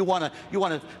arrogance. You want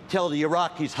to tell the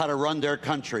Iraqis how to run their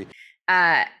country.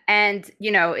 And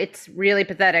you know, it's really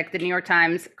pathetic. The New York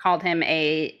Times called him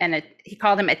he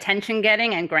called him attention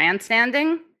getting and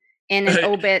grandstanding in an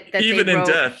obit that even they wrote.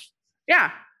 In death.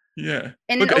 Yeah. Yeah.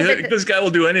 Look, this guy will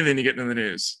do anything to get in the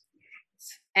news.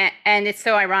 And it's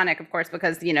so ironic, of course,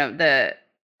 because you know the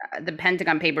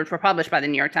Pentagon Papers were published by the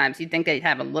New York Times. You'd think they'd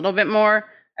have a little bit more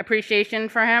appreciation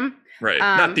for him. Right.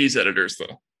 Not these editors,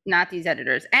 though. Not these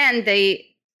editors. And they.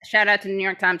 Shout out to the New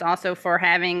York Times also for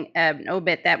having an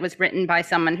obit that was written by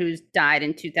someone who's died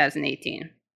in 2018.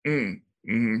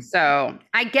 Mm-hmm. So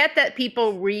I get that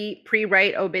people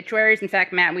pre-write obituaries. In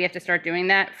fact, Matt, we have to start doing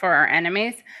that for our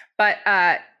enemies. But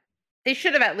they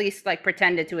should have at least like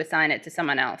pretended to assign it to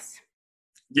someone else.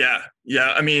 Yeah.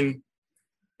 I mean,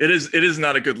 it is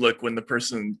not a good look when the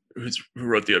person who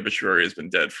wrote the obituary has been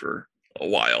dead for a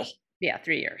while. Yeah,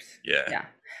 3 years. Yeah.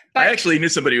 But I actually knew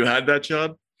somebody who had that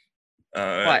job.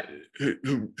 What?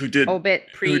 Who did obit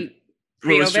it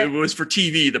was for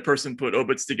TV. The person put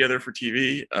obits together for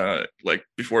TV, like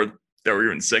before they were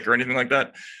even sick or anything like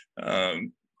that.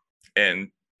 And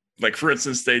like for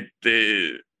instance,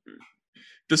 this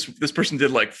person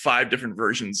did like 5 different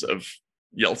versions of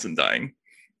Yeltsin dying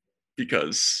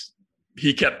because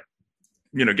he kept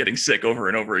getting sick over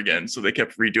and over again. So they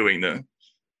kept redoing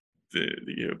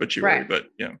the obituary. Right. But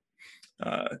yeah,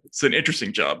 it's an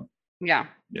interesting job. Yeah.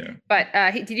 But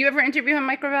did you ever interview him,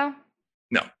 Mike Gravel?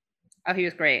 No. Oh, he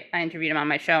was great. I interviewed him on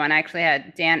my show, and I actually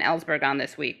had Dan Ellsberg on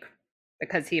this week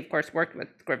because he, of course, worked with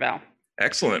Gravel.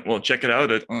 Excellent. Well, check it out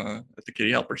at the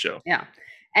Kitty Halper Show. Yeah.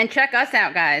 And check us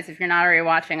out, guys. If you're not already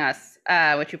watching us,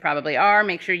 which you probably are,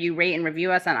 make sure you rate and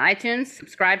review us on iTunes.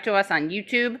 Subscribe to us on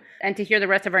YouTube. And to hear the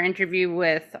rest of our interview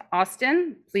with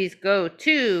Austin, please go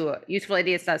to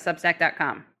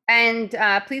usefulidiots.substack.com. And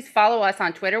please follow us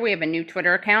on Twitter. We have a new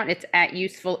Twitter account. It's at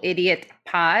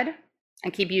UsefulIdiotPod.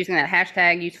 And keep using that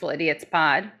hashtag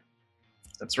UsefulIdiotspod.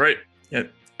 That's right. Yeah.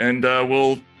 And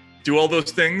we'll do all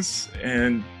those things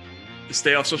and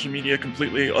stay off social media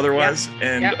completely otherwise.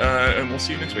 Yep. And we'll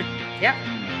see you next week. Yep.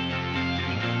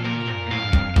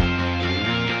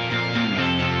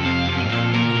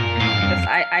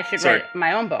 I should write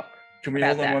my own book. Can we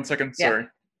hold on 1 second? Yeah. Sorry.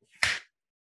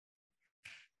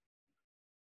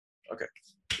 Okay.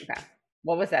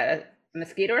 What was that? A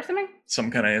mosquito or something? Some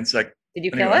kind of insect. Did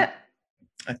you kill it?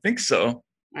 I think so. All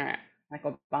right. Like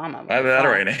Obama.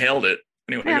 I inhaled it.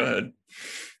 Anyway, go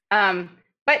ahead.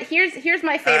 But here's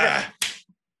my favorite.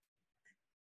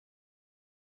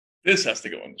 This has to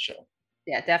go on the show.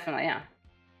 Yeah, definitely. Yeah.